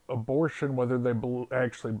abortion, whether they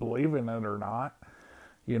actually believe in it or not.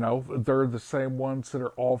 You know, they're the same ones that are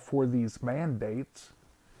all for these mandates.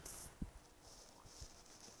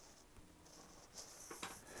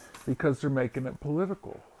 Because they're making it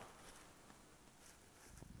political.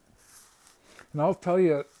 And I'll tell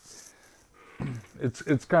you,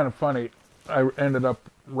 it's kind of funny. I ended up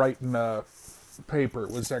writing a paper.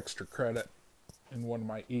 It was extra credit in one of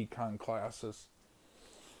my econ classes.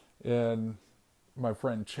 And my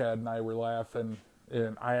friend Chad and I were laughing.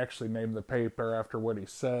 And I actually named the paper after what he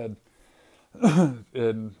said.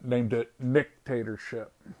 And named it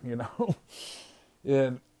Nictatorship, you know.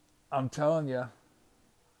 And I'm telling you,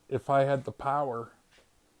 if I had the power,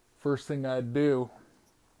 first thing I'd do,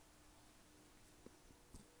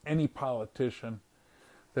 any politician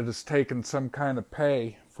that has taken some kind of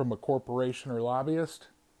pay from a corporation or lobbyist,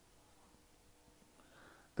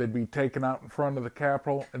 they'd be taken out in front of the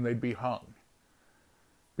Capitol and they'd be hung.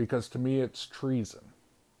 Because to me it's treason.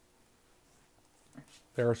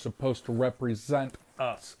 They're supposed to represent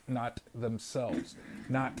us, not themselves,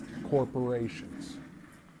 not corporations.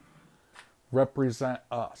 Represent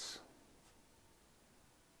us.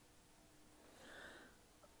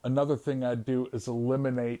 Another thing I'd do is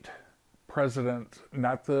eliminate president,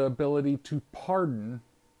 not the ability to pardon.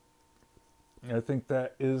 I think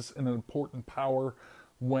that is an important power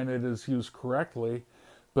when it is used correctly,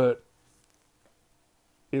 but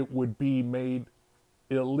it would be made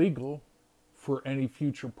illegal for any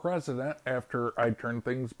future president after I turn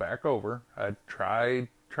things back over. I'd try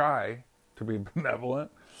to be benevolent,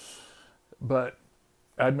 but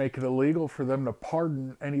I'd make it illegal for them to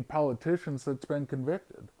pardon any politicians that's been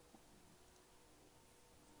convicted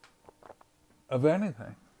of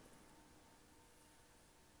anything.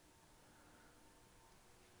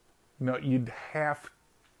 You know,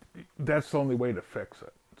 that's the only way to fix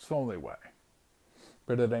it. It's the only way.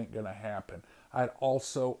 But it ain't going to happen. I'd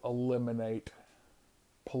also eliminate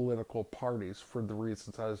political parties for the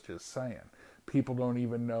reasons I was just saying. People don't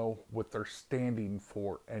even know what they're standing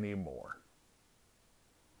for anymore.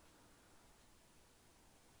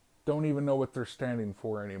 Don't even know what they're standing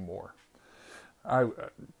for anymore.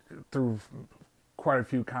 Through quite a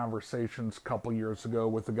few conversations a couple years ago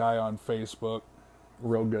with a guy on Facebook,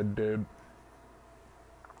 real good dude.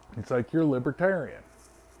 He's like, "You're libertarian."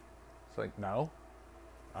 It's like, no,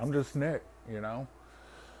 I'm just Nick, you know.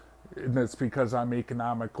 And it's because I'm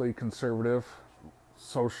economically conservative.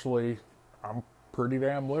 Socially, I'm pretty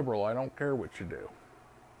damn liberal. I don't care what you do,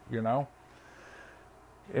 you know.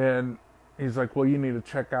 And he's like, "Well, you need to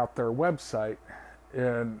check out their website."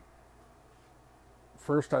 And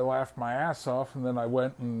first I laughed my ass off, and then I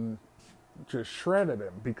went and just shredded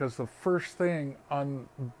him, because the first thing on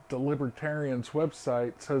the Libertarians'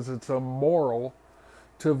 website says it's immoral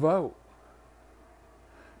to vote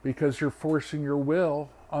because you're forcing your will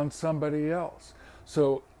on somebody else.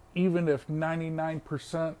 So even if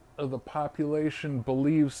 99% of the population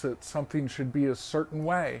believes that something should be a certain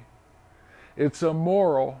way, it's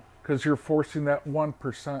immoral because you're forcing that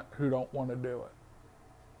 1% who don't want to do it.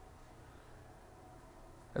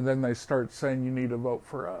 And then they start saying you need to vote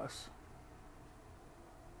for us.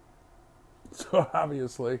 So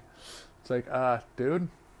obviously, it's like, dude,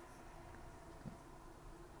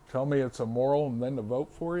 Tell me it's immoral and then to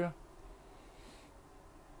vote for you?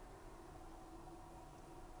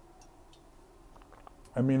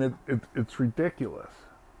 I mean, it's ridiculous.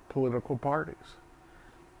 Political parties.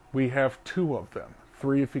 We have 2 of them,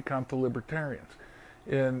 3 if you count the libertarians.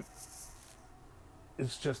 And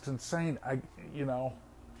it's just insane.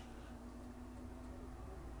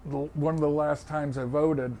 One of the last times I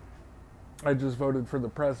voted, I just voted for the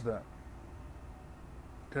president.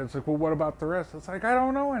 It's like, well, what about the rest? It's like, I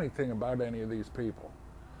don't know anything about any of these people.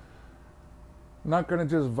 I'm not going to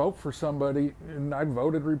just vote for somebody, and I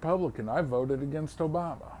voted Republican. I voted against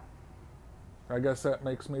Obama. I guess that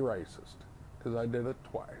makes me racist, because I did it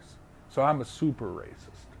twice. So I'm a super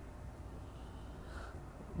racist.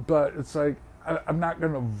 But it's like, I'm not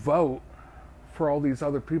going to vote for all these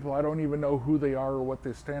other people. I don't even know who they are or what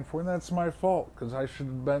they stand for, and that's my fault, because I should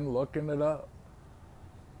have been looking it up.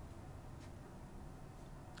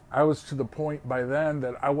 I was to the point by then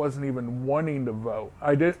that I wasn't even wanting to vote.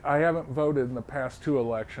 I haven't voted in the past 2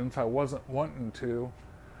 elections. I wasn't wanting to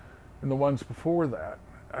in the ones before that.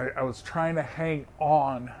 I was trying to hang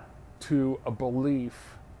on to a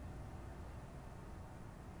belief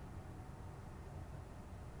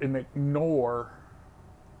and ignore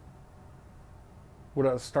what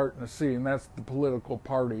I was starting to see, and that's the political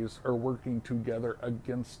parties are working together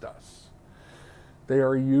against us. They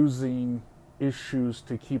are using issues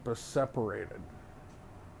to keep us separated.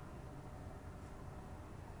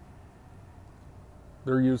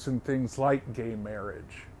 They're using things like gay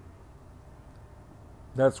marriage.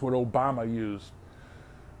 That's what Obama used.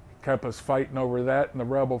 Kept us fighting over that and the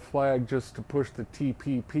rebel flag just to push the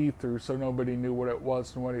TPP through so nobody knew what it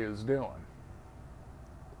was and what he was doing.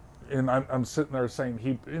 And I'm sitting there saying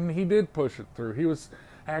he did push it through. He was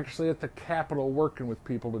actually at the Capitol working with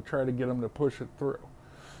people to try to get him to push it through.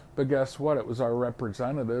 But guess what? It was our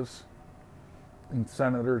representatives and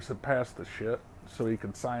senators that passed the shit so he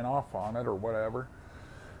could sign off on it or whatever.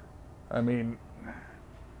 I mean,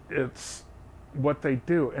 it's what they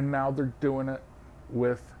do. And now they're doing it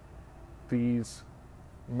with these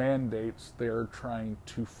mandates they are trying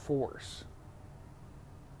to force.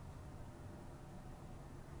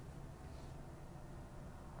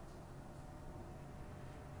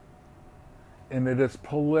 And it is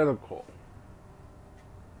political.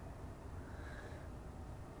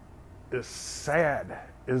 As sad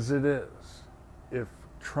as it is, if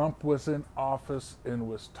Trump was in office and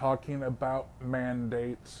was talking about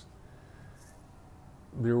mandates,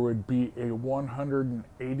 there would be a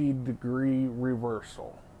 180-degree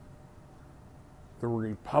reversal. The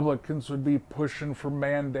Republicans would be pushing for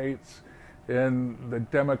mandates, and the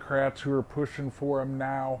Democrats who are pushing for them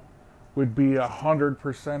now would be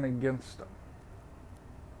 100% against them.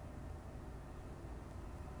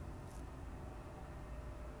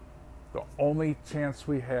 The only chance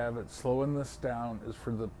we have at slowing this down is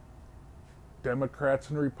for the Democrats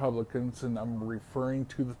and Republicans, and I'm referring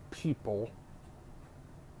to the people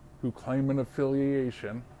who claim an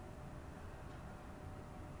affiliation,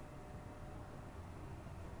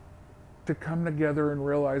 to come together and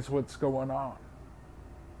realize what's going on.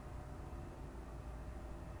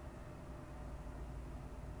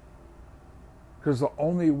 Because the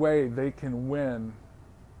only way they can win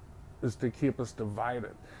is to keep us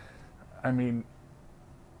divided. I mean,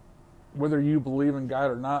 whether you believe in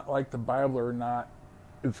God or not, like the Bible or not,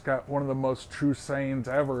 it's got one of the most true sayings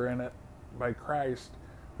ever in it by Christ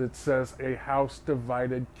that says, a house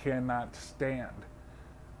divided cannot stand.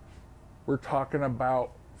 We're talking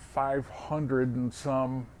about 500 and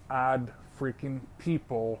some odd freaking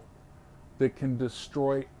people that can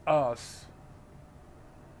destroy us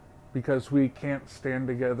because we can't stand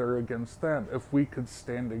together against them. If we could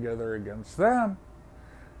stand together against them,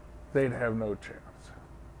 they'd have no chance.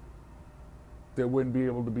 They wouldn't be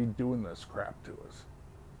able to be doing this crap to us.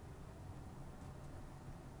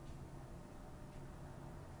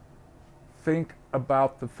 Think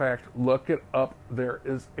about the fact, look it up, there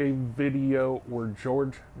is a video where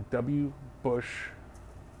George W. Bush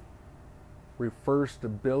refers to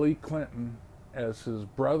Billy Clinton as his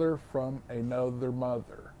brother from another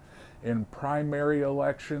mother. In primary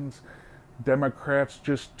elections, Democrats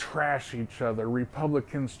just trash each other.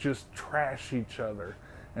 Republicans just trash each other.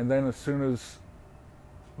 And then as soon as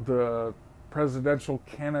the presidential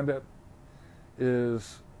candidate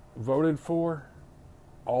is voted for,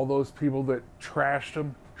 all those people that trashed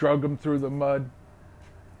him, drug him through the mud,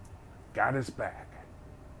 got his back.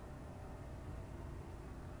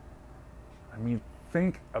 I mean,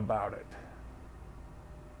 think about it.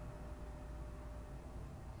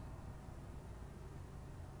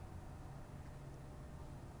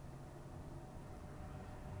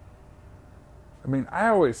 I mean, I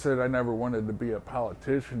always said I never wanted to be a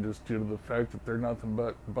politician just due to the fact that they're nothing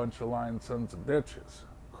but a bunch of lying sons of bitches,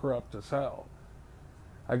 corrupt as hell.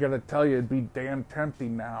 I gotta tell you, it'd be damn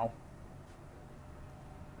tempting now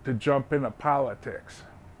to jump into politics.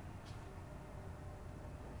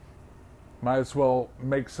 Might as well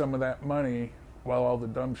make some of that money while all the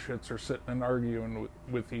dumb shits are sitting and arguing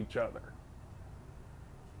with each other.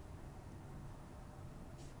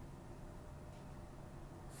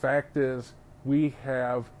 Fact is, we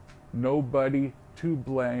have nobody to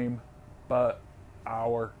blame but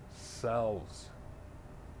ourselves.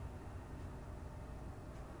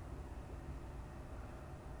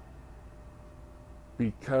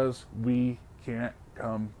 Because we can't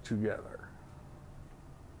come together.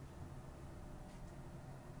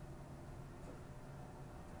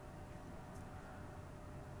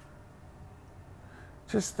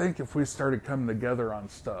 Just think if we started coming together on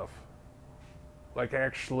stuff. Like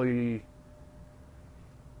actually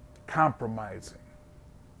compromising.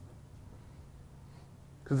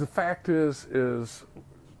 Because the fact is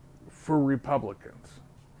for Republicans,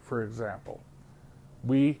 for example,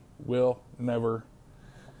 we will never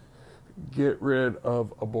get rid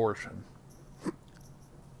of abortion.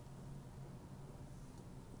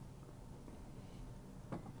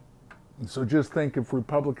 And so just think if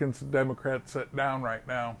Republicans and Democrats sat down right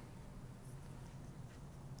now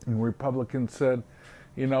and Republicans said,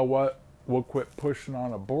 you know what, we'll quit pushing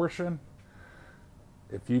on abortion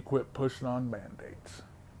if you quit pushing on mandates.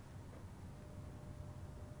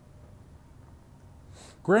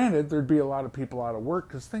 Granted, there'd be a lot of people out of work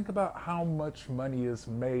because think about how much money is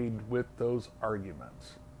made with those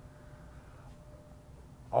arguments.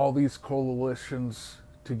 All these coalitions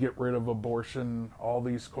to get rid of abortion, all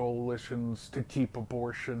these coalitions to keep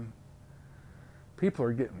abortion. People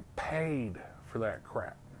are getting paid for that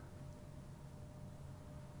crap.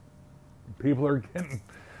 People are getting,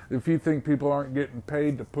 if you think people aren't getting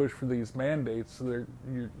paid to push for these mandates,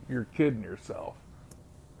 you're kidding yourself.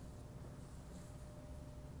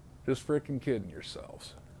 Just freaking kidding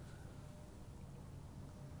yourselves.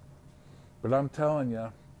 But I'm telling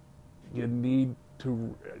you, you need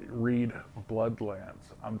to read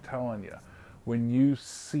Bloodlands. I'm telling you, when you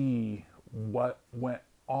see what went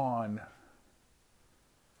on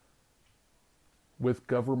with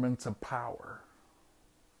governments of power,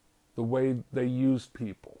 the way they used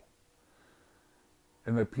people,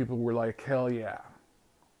 and the people were like, hell yeah,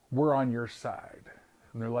 we're on your side.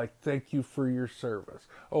 And they're like, thank you for your service.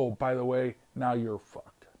 Oh, by the way, now you're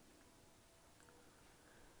fucked.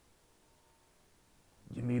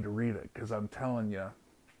 You need to read it, because I'm telling you,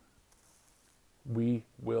 we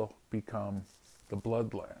will become the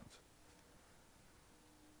Bloodlands.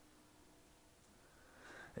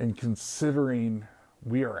 And considering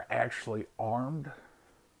we are actually armed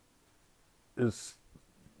as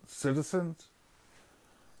citizens,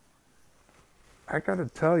 I gotta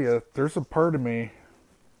tell you, there's a part of me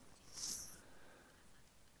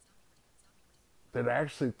that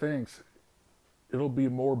actually thinks it'll be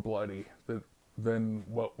more bloody than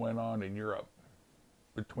what went on in Europe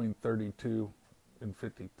between 32 and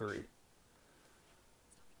 53.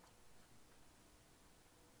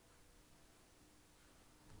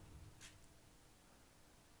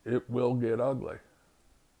 It will get ugly.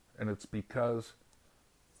 And it's because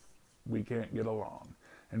we can't get along.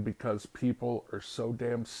 And because people are so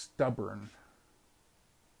damn stubborn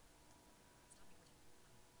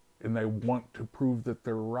and they want to prove that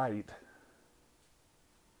they're right,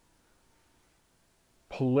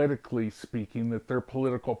 politically speaking, that their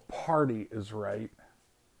political party is right,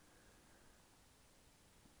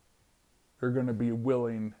 they're going to be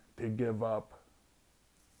willing to give up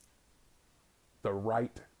the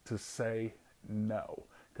right to say no.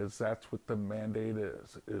 Because that's what the mandate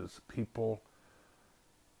is people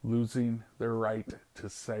losing their right to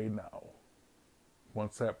say no.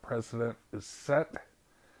 Once that precedent is set,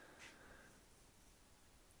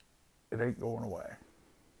 it ain't going away.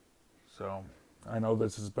 So, I know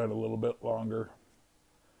this has been a little bit longer.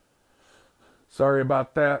 Sorry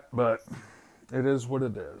about that, but it is what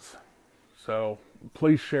it is. So,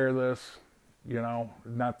 please share this. You know,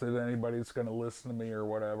 not that anybody's going to listen to me or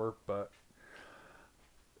whatever, but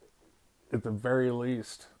at the very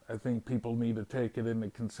least, I think people need to take it into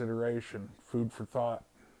consideration. Food for thought.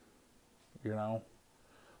 You know,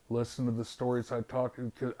 listen to the stories I talked.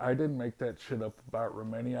 Cause I didn't make that shit up about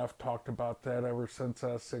Romania. I've talked about that ever since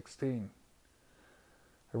I was 16.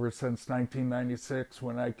 Ever since 1996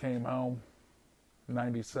 when I came home.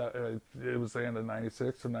 97. It was the end of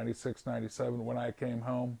 96 or 96, 97 when I came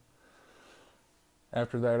home.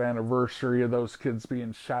 After that anniversary of those kids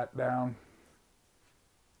being shot down.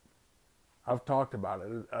 I've talked about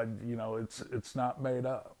it. It's not made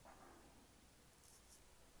up.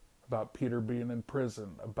 About Peter being in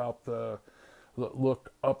prison, about the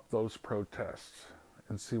look up those protests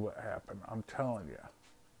and see what happened. I'm telling you.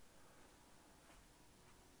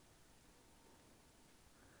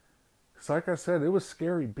 Because like I said, it was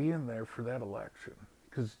scary being there for that election.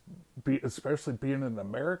 Because especially being an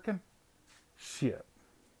American, shit.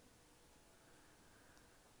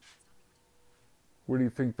 What do you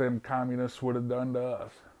think them communists would have done to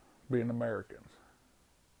us, being Americans?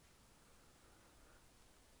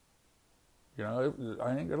 I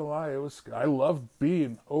ain't gonna lie. I loved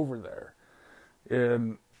being over there,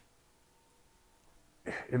 and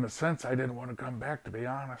in a sense, I didn't want to come back, to be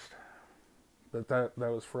honest. But that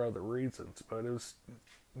was for other reasons. But it was,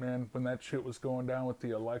 man, when that shit was going down with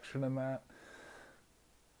the election and that,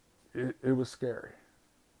 it was scary.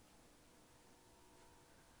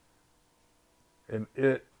 And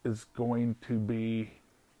it is going to be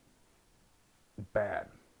bad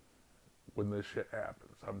when this shit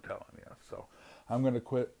happens. I'm telling you. So I'm going to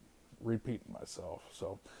quit repeating myself.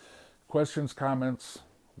 So questions, comments,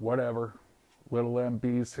 whatever.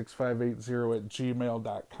 littlemb6580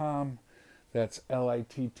 @gmail.com. That's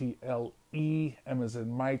LITTLE, M as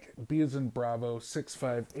in Mike, B as in Bravo,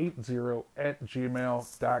 6580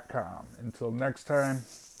 @gmail.com. Until next time,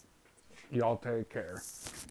 y'all take care.